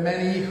that there are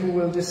many who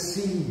will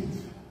deceive.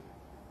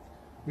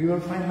 We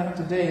will find out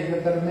today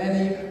that there are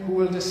many who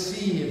will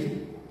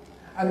deceive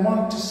and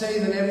want to say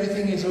that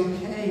everything is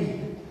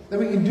okay, that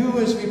we can do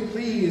as we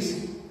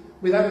please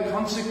without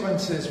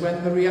consequences,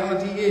 when the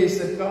reality is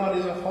that God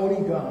is a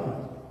holy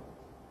God.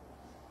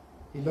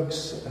 He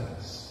looks at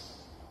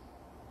us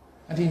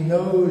and he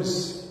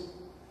knows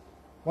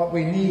what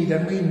we need,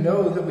 and we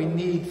know that we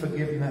need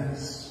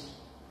forgiveness.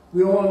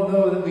 We all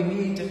know that we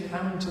need to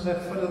come to the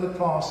foot of the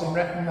cross and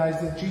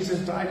recognize that Jesus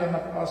died on the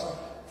cross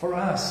for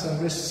us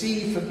and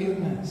receive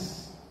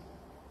forgiveness.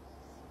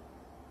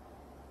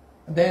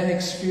 And then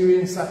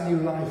experience that new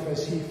life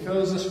as he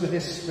fills us with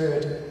his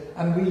Spirit,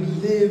 and we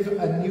live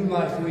a new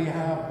life. We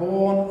are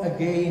born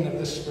again of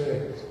the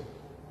Spirit.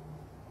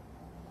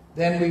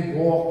 Then we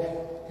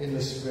walk in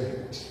the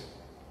Spirit.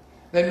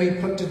 Then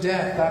we put to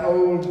death that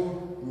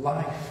old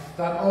life,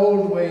 that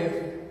old way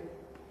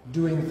of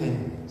doing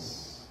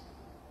things.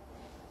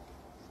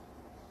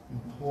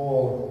 And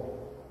Paul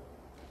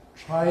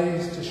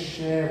tries to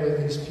share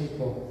with these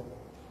people,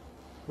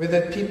 with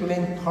the people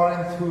in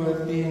Corinth who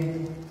had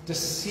been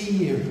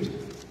deceived,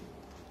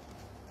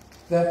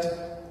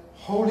 that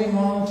holding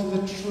on to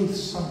the truth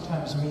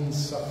sometimes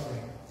means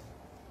suffering.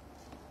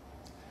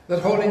 That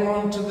holding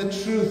on to the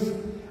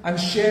truth and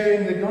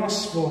sharing the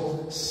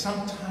gospel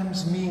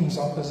sometimes means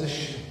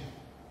opposition.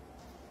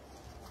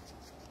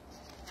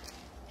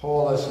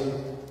 Paul, as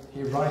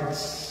he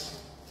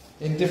writes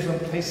in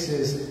different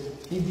places,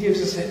 he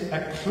gives us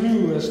a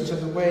clue as to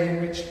the way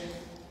in which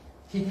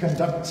he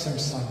conducts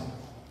himself.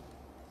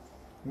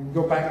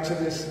 We'll go back to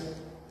this,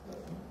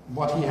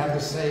 what he had to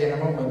say in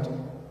a moment.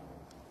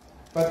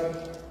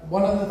 But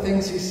one of the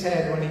things he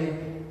said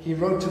when he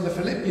wrote to the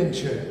Philippian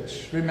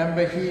church,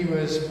 remember he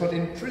was put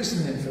in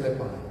prison in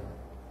Philippi.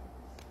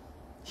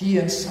 He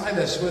and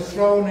Silas were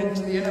thrown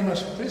into the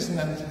innermost prison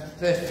and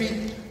their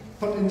feet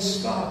put in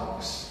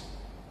stocks,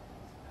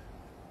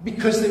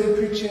 because they were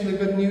preaching the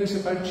good news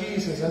about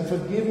Jesus and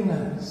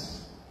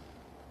forgiveness.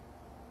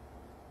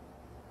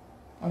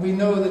 And we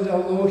know that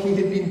although he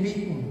had been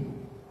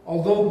beaten,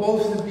 although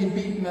both had been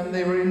beaten and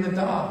they were in the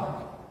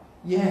dark,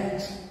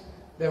 yet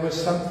there was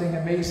something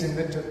amazing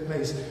that took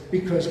place,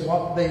 because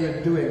what they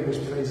were doing was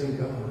praising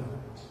God.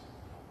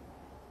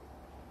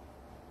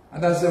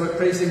 And as they were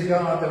praising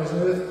God, there was an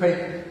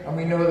earthquake, and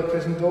we know the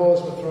prison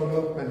doors were thrown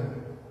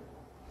open.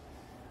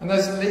 And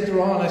as later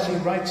on, as he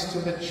writes to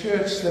the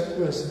church that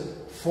was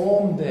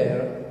formed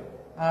there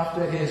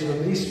after his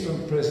release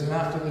from prison,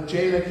 after the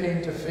jailer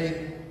came to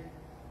faith,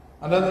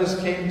 and others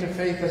came to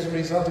faith as a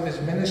result of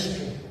his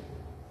ministry,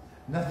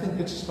 nothing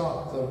could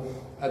stop the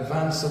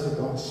advance of the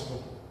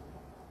gospel.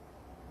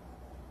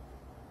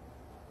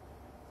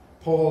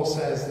 Paul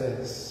says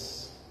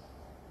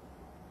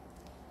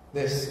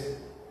this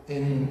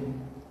in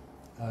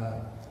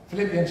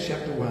Philippians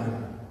chapter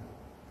 1.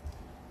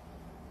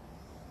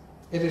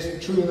 It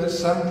is true that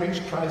some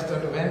preach Christ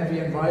out of envy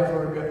and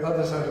rivalry, but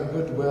others out of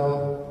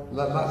goodwill.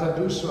 The latter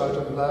do so out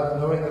of love,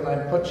 knowing that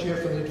I am put here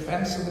for the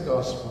defense of the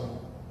gospel.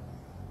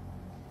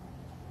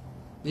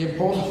 The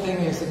important thing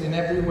is that in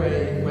every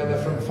way, whether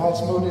from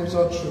false motives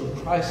or true,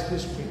 Christ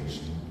is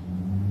preached.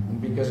 And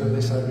because of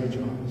this I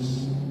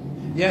rejoice.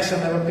 Yes,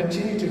 and I will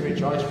continue to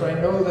rejoice, for I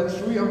know that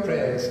through your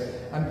prayers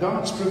and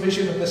God's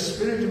provision of the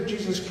Spirit of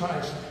Jesus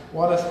Christ,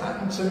 what has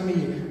happened to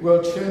me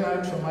will turn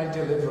out for my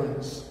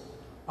deliverance.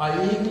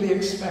 I eagerly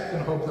expect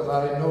and hope that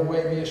I'll in no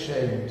way be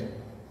ashamed,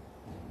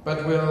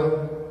 but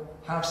will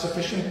have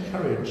sufficient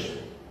courage,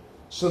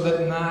 so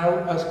that now,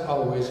 as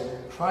always,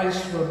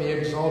 Christ will be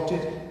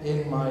exalted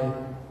in my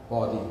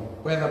body,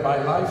 whether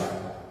by life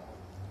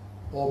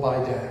or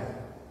by death.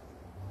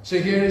 So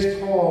here is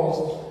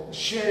Paul's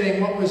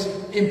sharing what was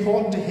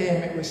important to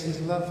him. It was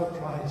his love for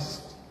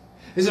Christ,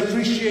 his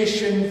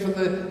appreciation for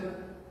the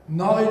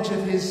knowledge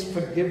of his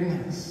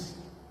forgiveness,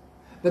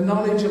 the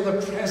knowledge of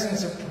the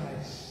presence of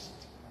Christ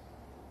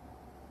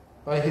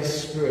by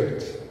his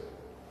Spirit.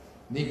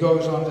 And he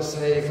goes on to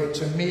say, for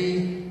to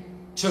me,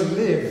 to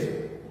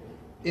live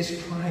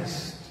is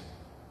Christ,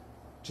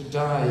 to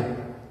die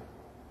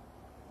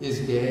is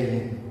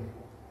gain.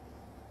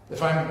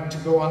 If I'm to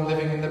go on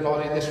living in the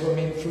body, this will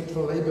mean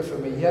fruitful labour for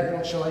me. Yet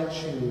what shall I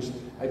choose?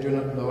 I do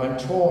not know. I'm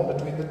torn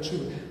between the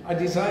two. I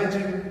desire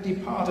to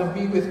depart and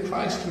be with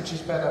Christ, which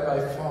is better by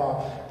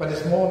far. But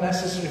it's more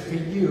necessary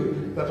for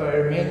you that I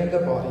remain in the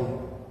body.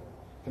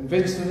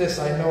 Convinced of this,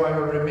 I know I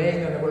will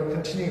remain and I will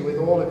continue with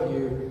all of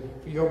you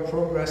for your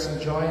progress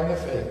and joy in the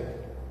faith,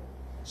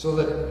 so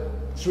that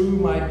through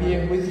my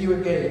being with you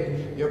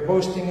again, your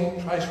boasting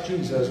in Christ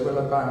Jesus will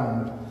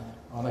abound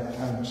on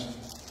account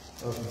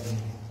of me.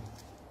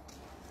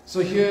 So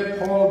here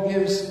Paul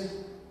gives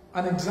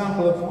an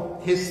example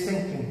of his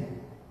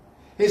thinking.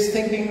 His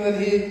thinking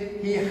that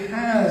he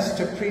has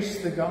to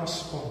preach the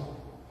gospel,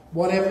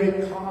 whatever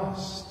it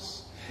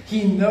costs.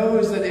 He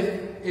knows that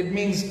if it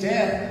means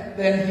death,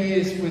 then he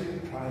is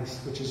with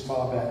Christ, which is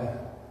far better.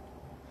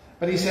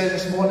 But he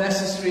says it's more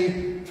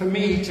necessary for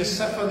me to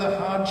suffer the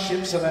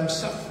hardships that I'm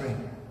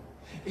suffering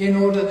in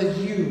order that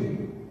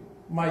you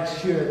might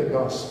hear the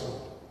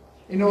gospel,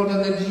 in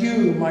order that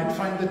you might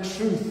find the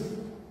truth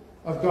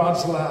of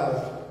God's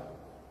love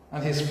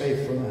and his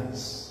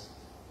faithfulness.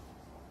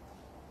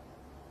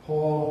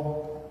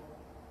 Paul,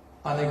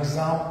 an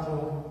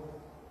example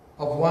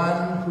of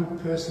one who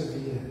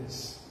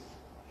perseveres.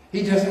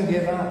 He doesn't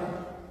give up.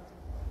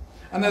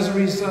 And as a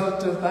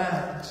result of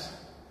that,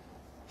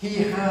 he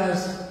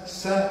has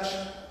such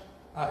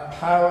a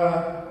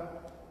power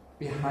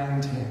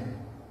behind him,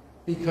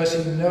 because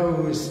he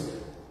knows,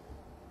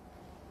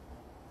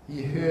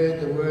 he heard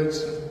the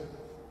words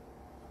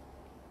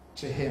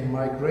to him,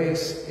 my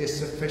grace is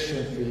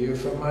sufficient for you,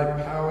 for my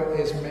power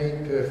is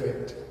made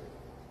perfect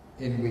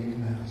in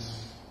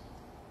weakness.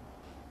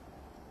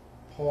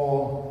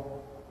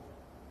 Paul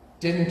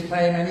didn't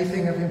claim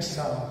anything of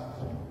himself,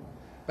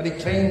 but he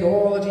claimed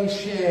all that he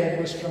shared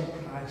was from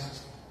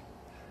Christ,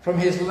 from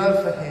his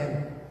love for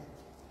him,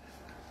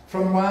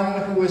 from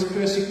one who was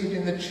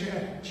persecuting the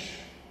church,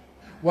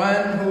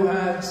 one who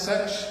had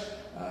such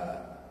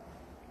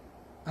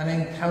an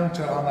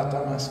encounter on that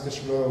Damascus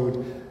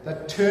road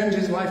that turned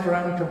his life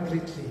around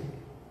completely,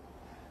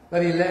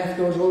 that he left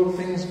those old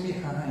things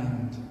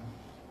behind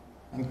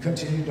and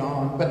continued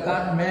on. But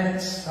that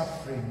meant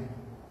suffering.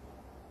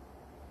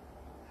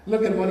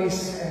 Look at what he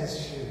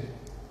says here.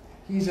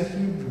 He's a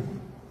Hebrew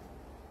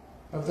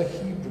of the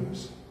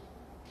Hebrews.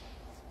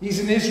 He's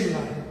an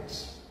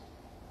Israelite.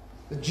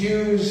 The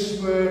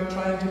Jews were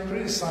trying to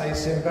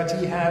criticize him, but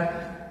he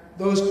had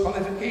those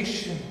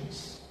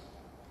qualifications.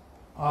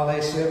 Are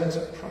they servants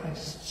of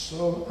Christ?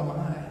 So am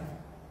I.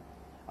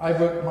 I've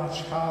worked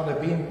much harder,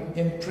 been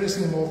in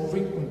prison more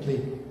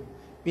frequently,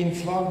 been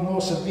flogged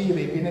more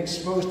severely, been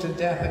exposed to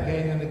death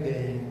again and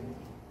again.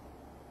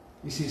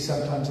 You see,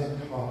 sometimes it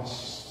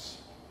costs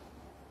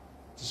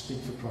to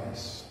speak for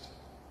Christ.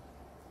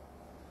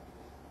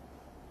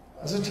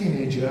 As a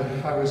teenager,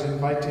 I was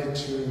invited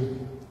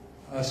to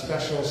a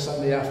special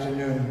Sunday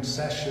afternoon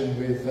session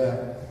with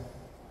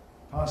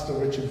Pastor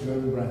Richard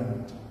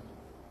Wurmbrand.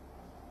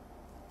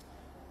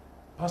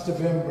 Pastor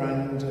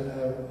Wurmbrand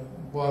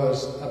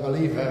was a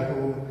believer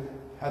who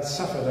had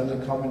suffered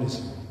under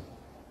communism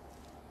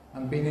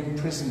and been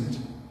imprisoned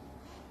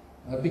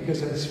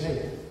because of his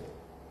faith.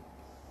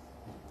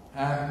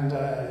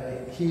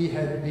 And he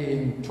had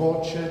been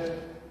tortured.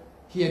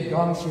 He had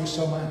gone through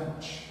so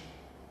much.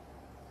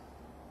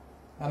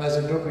 And as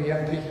a group of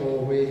young people,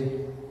 we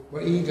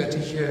were eager to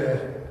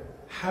hear,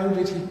 how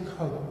did he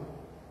cope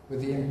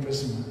with the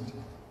imprisonment?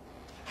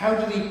 How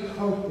did he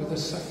cope with the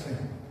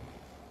suffering?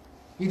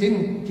 He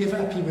didn't give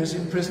up. He was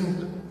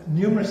imprisoned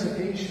numerous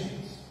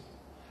occasions.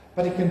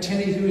 But he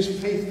continued. He was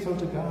faithful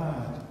to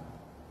God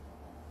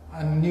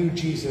and knew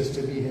Jesus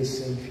to be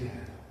his Saviour.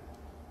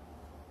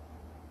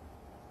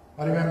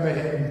 I remember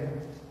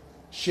him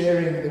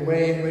sharing the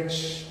way in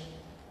which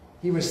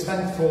he was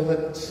thankful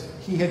that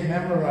he had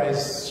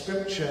memorized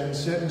Scripture, and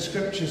certain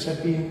Scriptures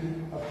had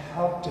been of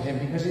help to him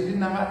because he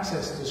didn't have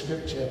access to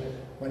Scripture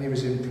when he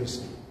was in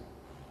prison.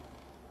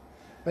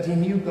 But he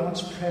knew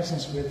God's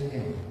presence with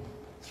him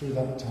through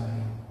that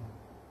time.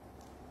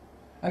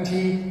 And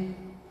he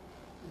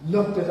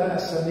looked at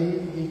us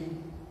and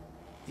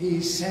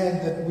he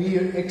said that we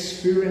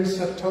experience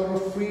a total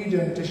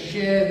freedom to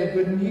share the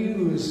good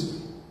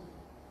news.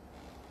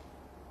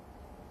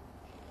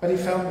 But he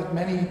felt that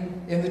many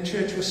in the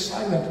church were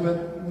silent,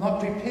 were not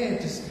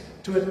prepared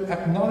to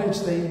acknowledge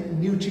they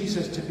knew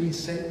Jesus to be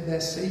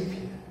their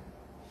Saviour,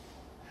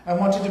 and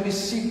wanted to be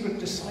secret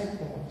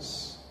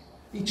disciples.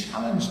 He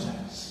challenged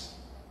us.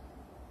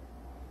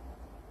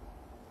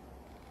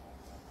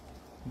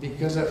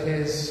 Because of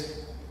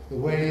the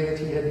way that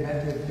he had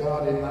met with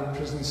God in that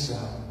prison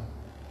cell,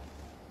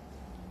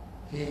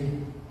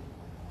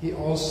 he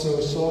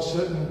also saw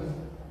certain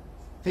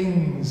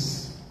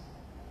things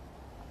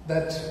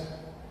that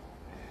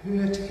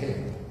hurt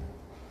him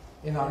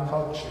in our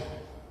culture.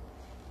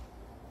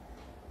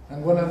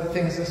 And one of the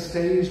things that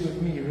stays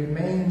with me,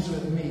 remains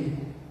with me,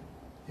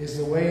 is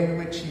the way in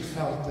which he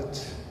felt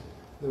that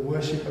the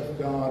worship of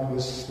God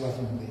was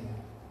slovenly.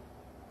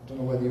 I don't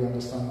know whether you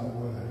understand that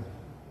word.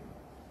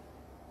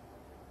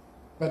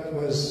 But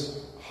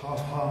was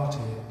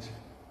half-hearted.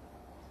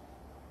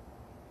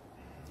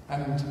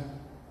 And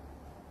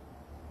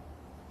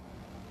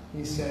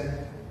he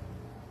said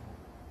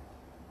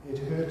it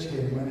hurt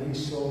him when he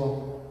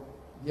saw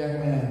young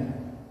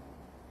men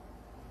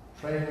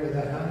praying with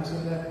their hands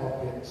in their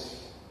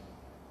pockets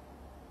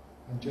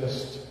and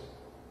just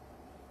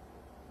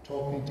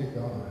talking to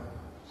God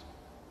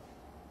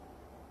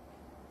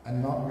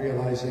and not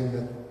realizing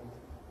that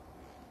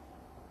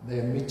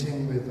they're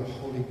meeting with the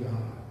Holy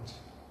God.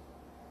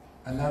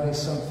 And that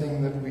is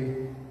something that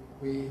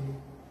we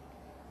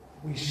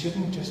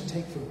shouldn't just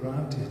take for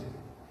granted.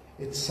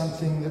 It's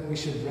something that we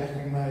should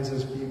recognize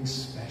as being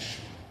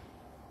special.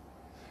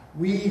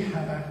 We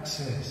have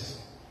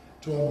access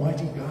to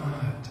Almighty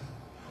God.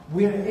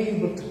 We are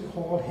able to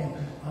call him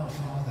our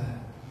Father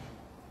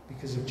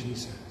because of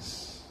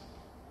Jesus.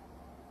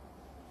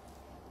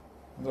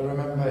 And I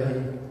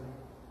remember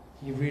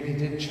he really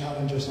did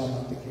challenge us on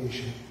that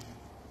occasion.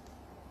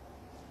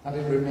 And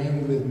it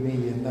remained with me.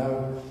 And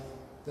now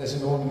there's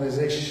an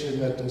organization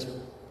that has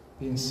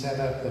been set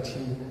up that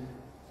he,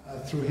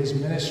 through his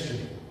ministry,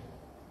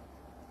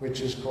 which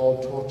is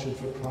called Tortured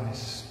for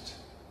Christ,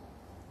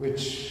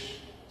 which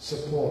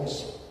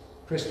supports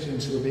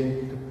Christians who are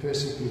being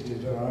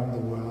persecuted around the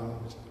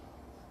world.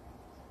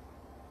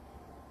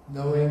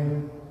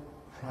 Knowing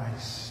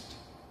Christ,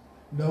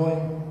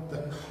 knowing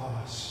the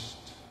cost.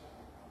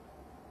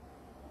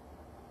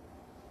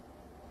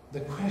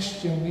 The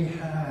question we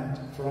had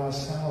for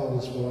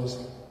ourselves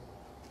was,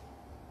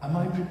 am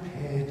I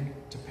prepared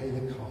to pay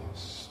the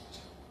cost?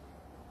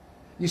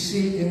 You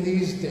see, in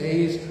these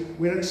days,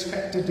 we're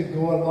expected to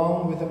go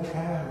along with the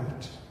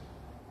crowd.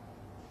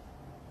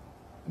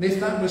 And if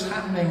that was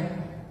happening,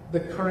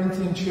 the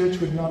Corinthian church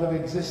would not have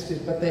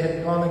existed, but they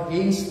had gone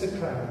against the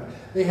crowd.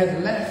 They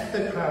had left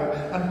the crowd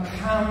and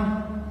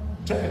come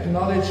to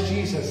acknowledge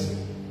Jesus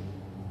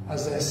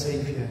as their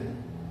Saviour.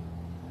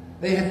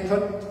 They had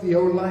put the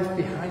old life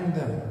behind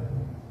them.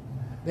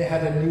 They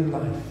had a new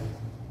life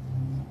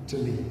to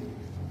lead.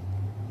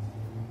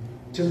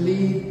 To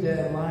lead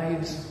their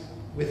lives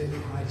with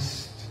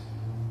Christ.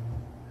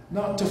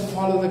 Not to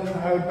follow the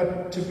crowd,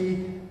 but to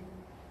be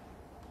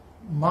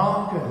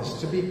markers,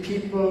 to be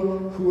people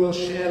who will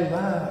share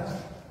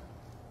love,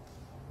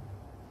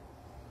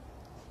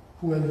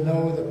 who will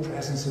know the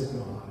presence of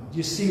God.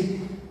 You see,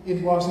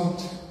 it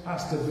wasn't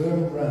Pastor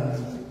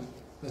Wurmbrand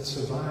that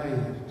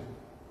survived.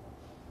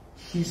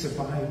 He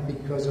survived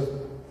because of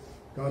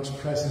God's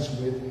presence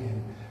with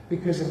him,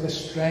 because of the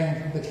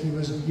strength that he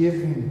was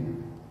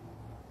given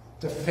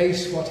to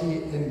face what he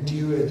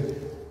endured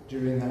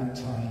during that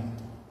time.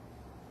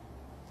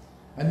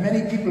 And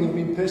many people who've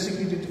been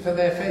persecuted for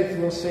their faith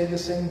will say the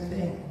same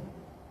thing.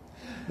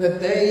 That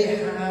they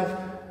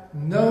have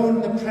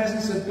known the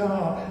presence of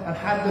God and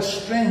had the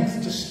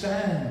strength to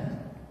stand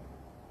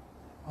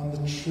on the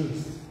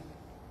truth.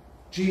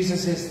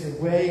 Jesus is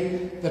the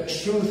way, the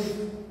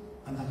truth,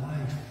 and the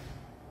life.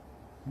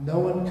 No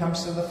one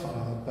comes to the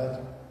Father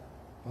but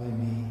by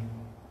me.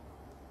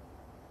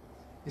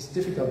 It's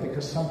difficult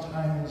because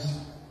sometimes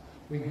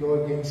we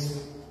go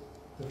against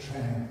the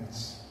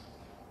trends.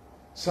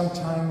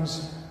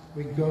 Sometimes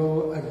we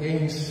go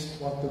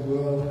against what the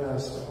world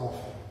has to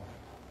offer.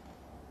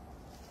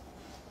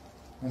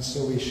 And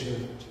so we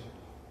should.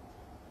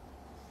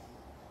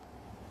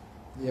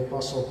 The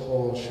Apostle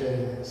Paul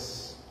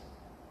shares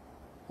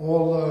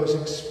all those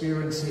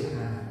experiences he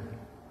had.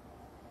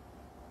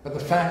 But the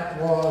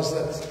fact was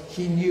that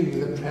he knew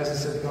the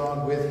presence of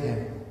God with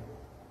him.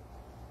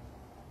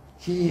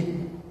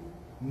 He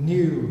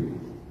knew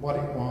what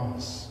it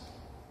was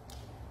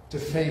to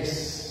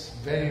face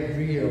very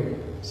real,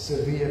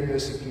 severe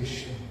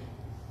persecution.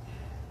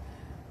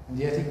 And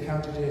yet he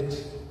counted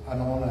it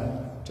an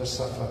honor to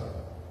suffer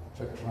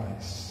for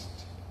Christ.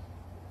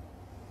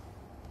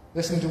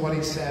 Listen to what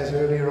he says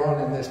earlier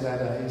on in this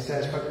letter. He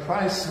says, "For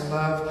Christ's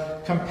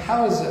love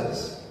compels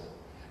us.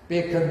 We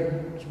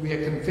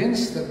are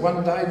convinced that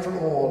one died for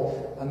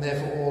all, and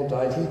therefore all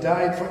died. He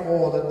died for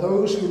all, that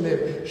those who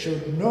live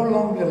should no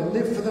longer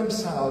live for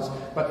themselves,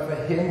 but for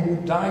him who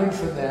died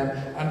for them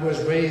and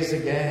was raised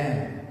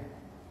again."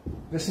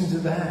 Listen to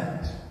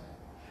that.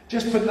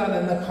 Just put that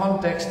in the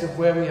context of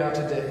where we are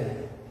today.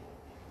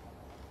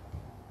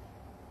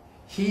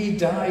 He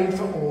died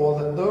for all,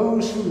 that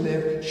those who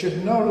live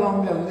should no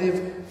longer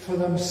live for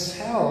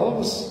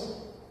themselves,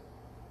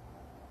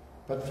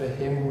 but for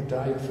him who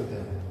died for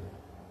them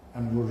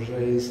and was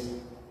raised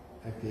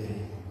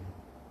again.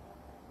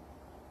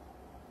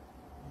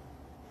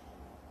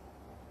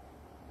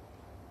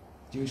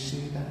 Do you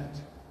see that?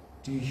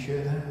 Do you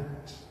hear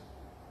that?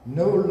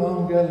 No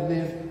longer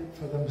live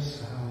for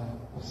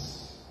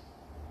themselves.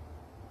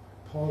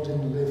 Paul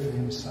didn't live for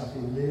himself, he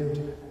lived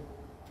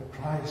for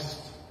Christ.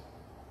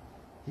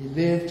 He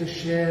lived to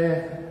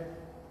share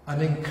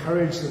and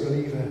encourage the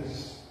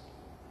believers,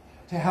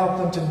 to help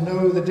them to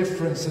know the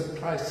difference that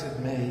Christ had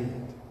made.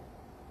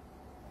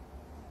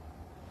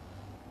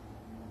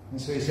 And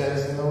so he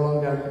says, no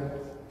longer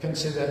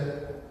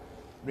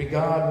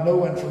regard no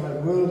one from a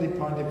worldly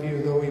point of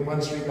view, though we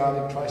once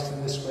regarded Christ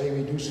in this way,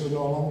 we do so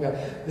no longer.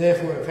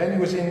 Therefore, if any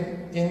was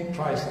in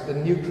Christ, the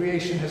new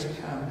creation has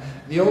come.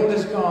 The old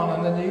is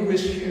gone and the new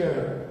is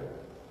here.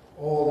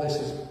 All this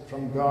is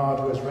from God,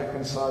 who has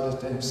reconciled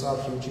us to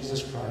himself through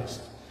Jesus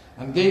Christ,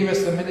 and gave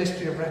us the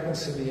ministry of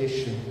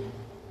reconciliation,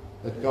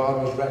 that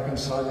God was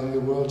reconciling the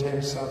world to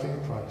himself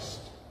in Christ,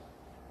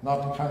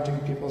 not counting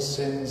people's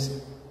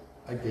sins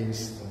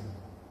against them.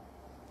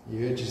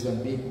 He urges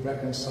them, be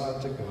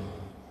reconciled to God.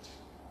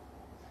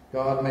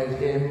 God made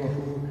him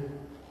who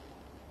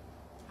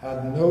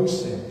had no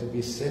sin to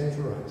be sin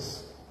for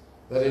us,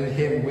 that in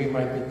him we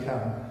might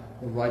become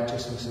the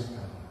righteousness of God.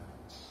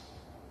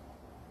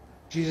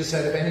 Jesus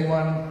said, if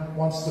anyone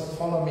wants to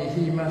follow me,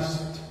 he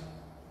must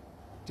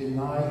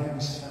deny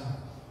himself,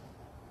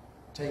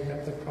 take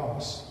up the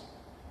cross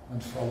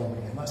and follow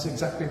me. And that's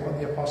exactly what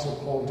the Apostle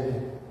Paul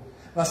did.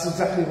 That's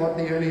exactly what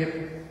the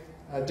early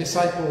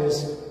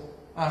disciples,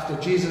 after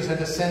Jesus had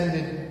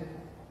ascended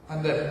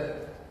and the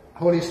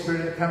Holy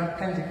Spirit had come at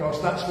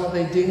Pentecost, that's what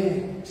they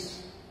did.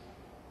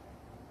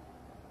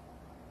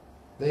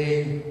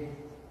 They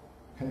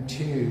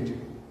continued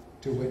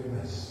to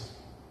witness,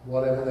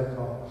 whatever the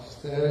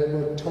cost. They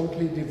were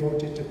totally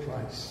devoted to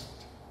Christ.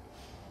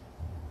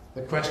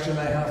 The question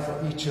I have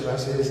for each of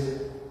us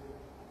is,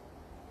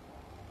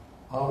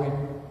 are we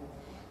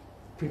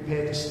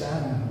prepared to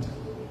stand?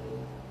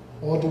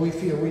 Or do we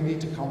feel we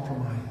need to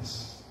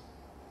compromise?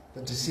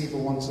 The deceiver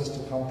wants us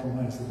to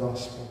compromise the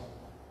gospel.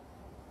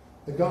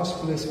 The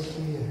gospel is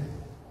clear.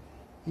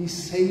 He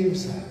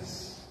saves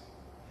us.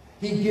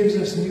 He gives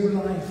us new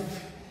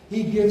life.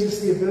 He gives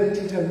us the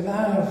ability to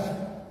love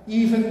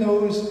even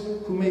those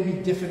who may be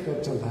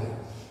difficult to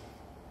love.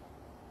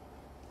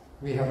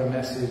 We have a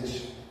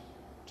message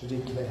to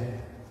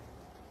declare,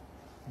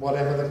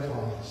 whatever the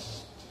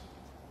cost.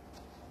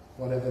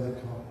 Whatever the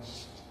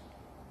cost.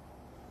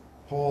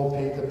 Paul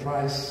paid the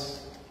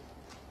price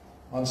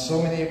on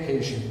so many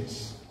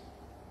occasions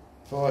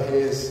for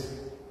his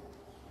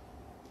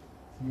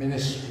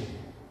ministry.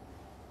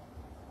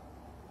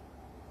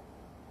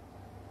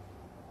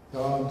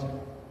 God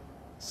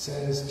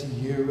says to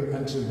you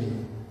and to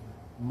me,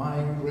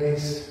 my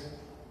grace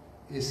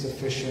is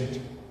sufficient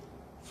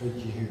for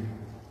you.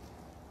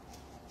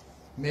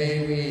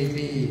 May we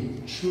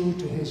be true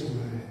to his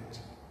word.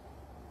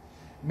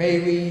 May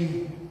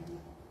we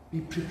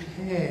be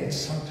prepared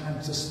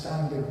sometimes to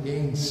stand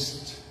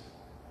against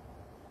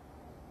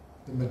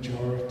the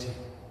majority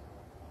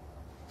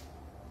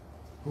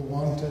who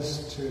want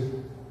us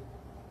to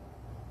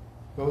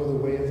go the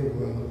way of the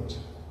world.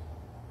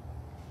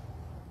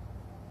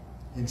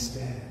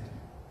 Instead,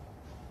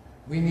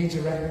 we need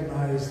to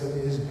recognize that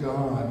it is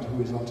God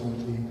who is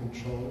ultimately in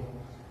control.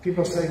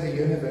 People say the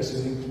universe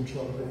is in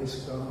control, but it's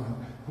God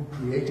who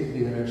created the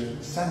universe.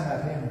 We sang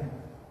that hymn.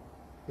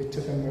 It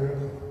took a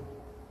miracle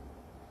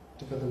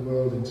to put the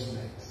world in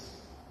space.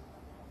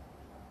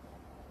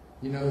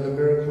 You know, the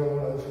miracle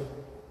of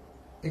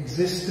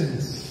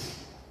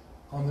existence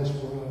on this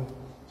world.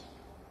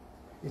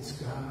 It's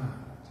God.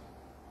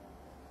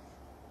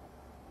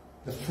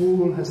 The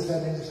fool has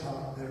said in his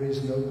heart, there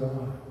is no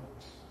God.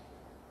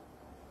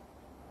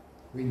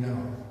 We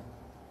know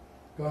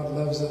God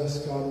loves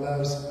us. God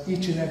loves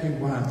each and every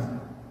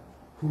one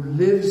who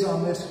lives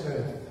on this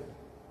earth.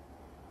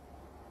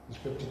 The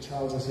scripture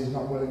tells us he's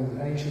not willing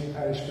that any should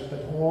perish, but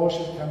that all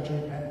should come to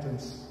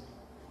repentance.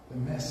 The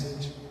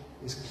message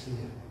is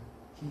clear.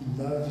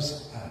 He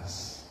loves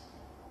us.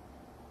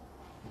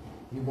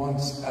 He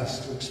wants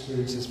us to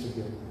experience his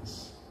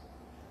forgiveness,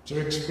 to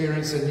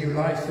experience a new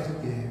life that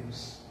he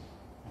gives,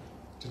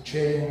 to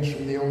change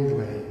from the old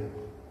way,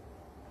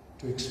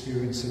 to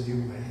experience a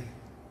new way.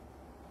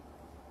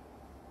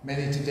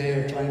 Many today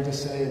are trying to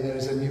say there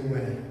is a new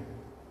way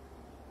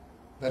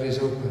that is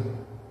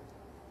open.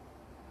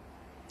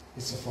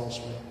 It's a false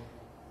way.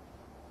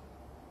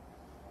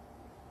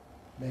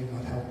 May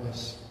God help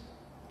us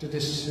to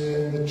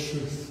discern the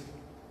truth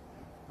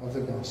of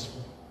the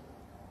gospel.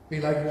 Be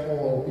like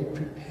Paul, be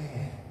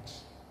prepared,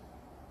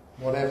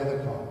 whatever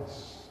the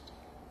cost.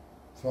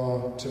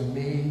 For to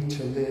me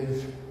to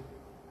live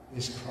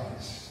is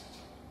Christ.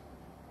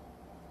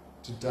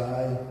 To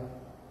die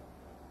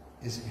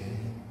is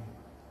gain.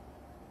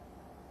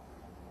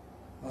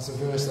 That's a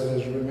verse that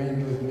has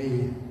remained with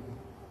me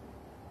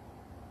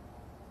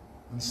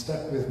and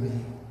stuck with me,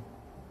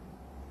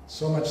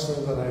 so much so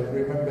that I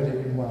remembered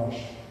it in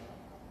Welsh.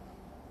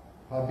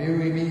 Pa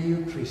byw I mi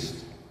yw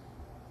Christ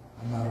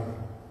a marw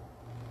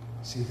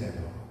sydd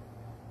efo.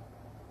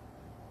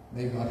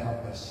 May God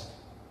help us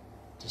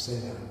to say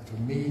that. For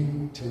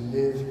me to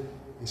live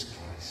is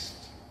Christ.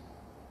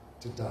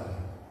 To die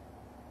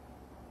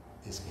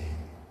is gain.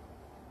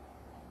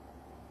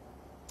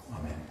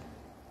 Amen.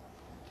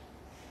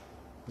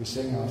 we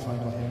sing our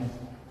final hymn.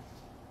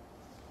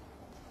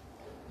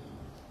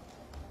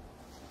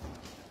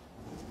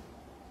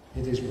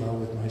 It is well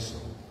with my soul.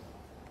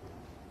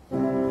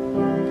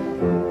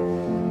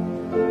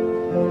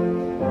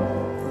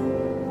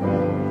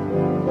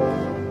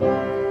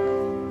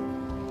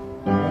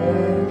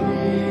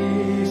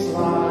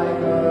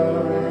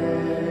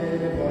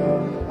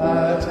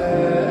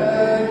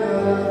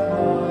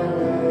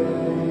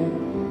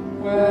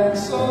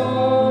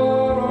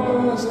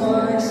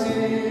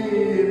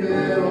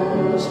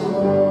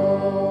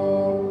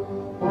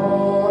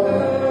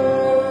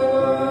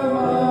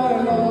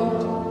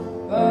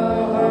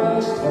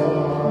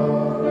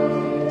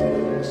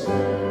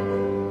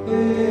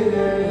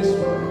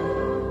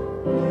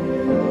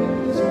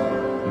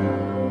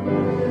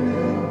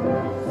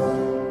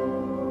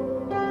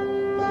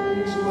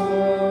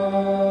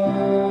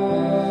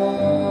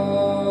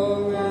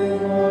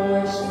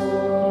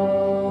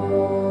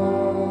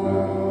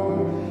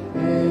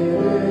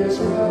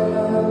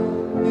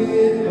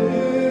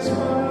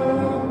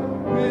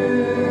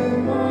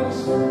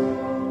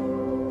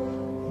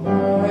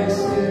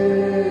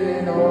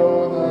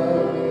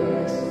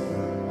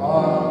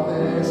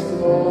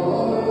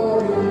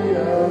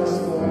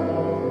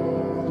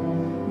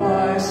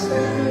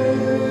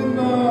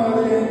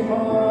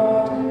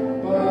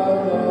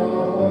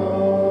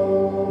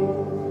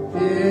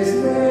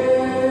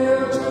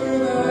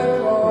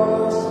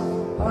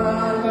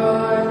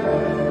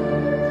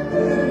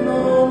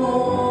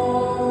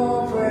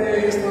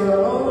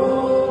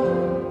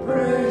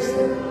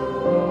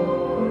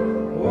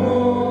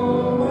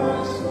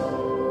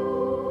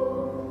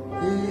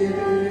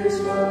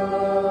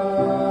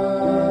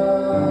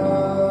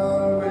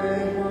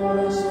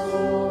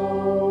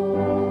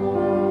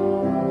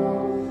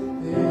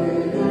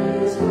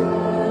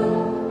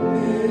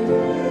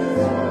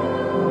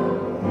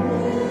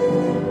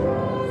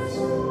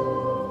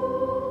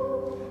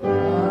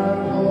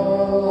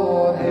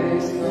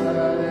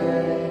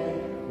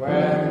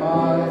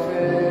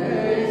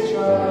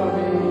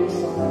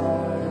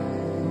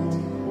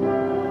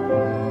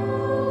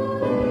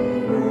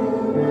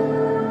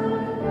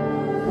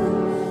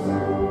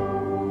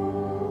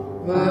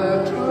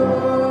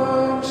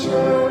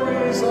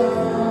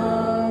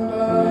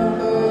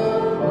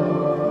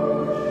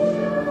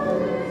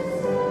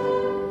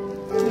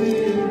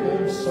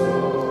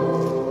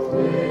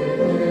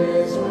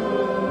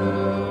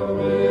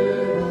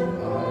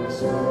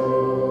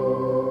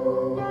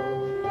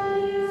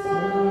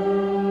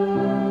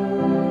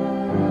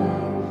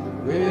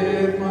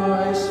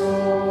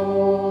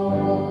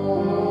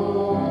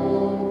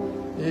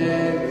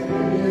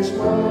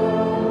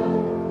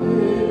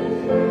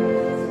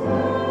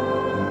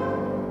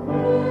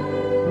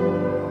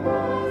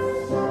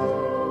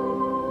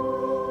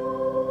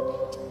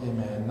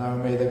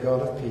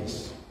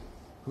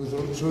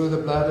 Through the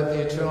blood of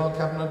the eternal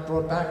covenant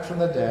brought back from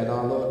the dead,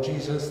 our Lord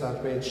Jesus,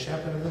 that great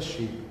shepherd of the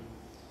sheep,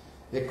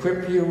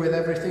 equip you with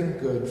everything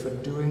good for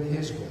doing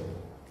his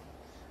will.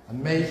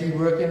 And may he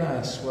work in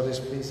us what is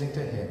pleasing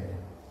to him,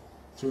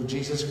 through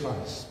Jesus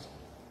Christ,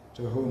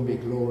 to whom be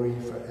glory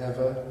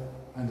forever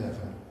and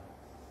ever.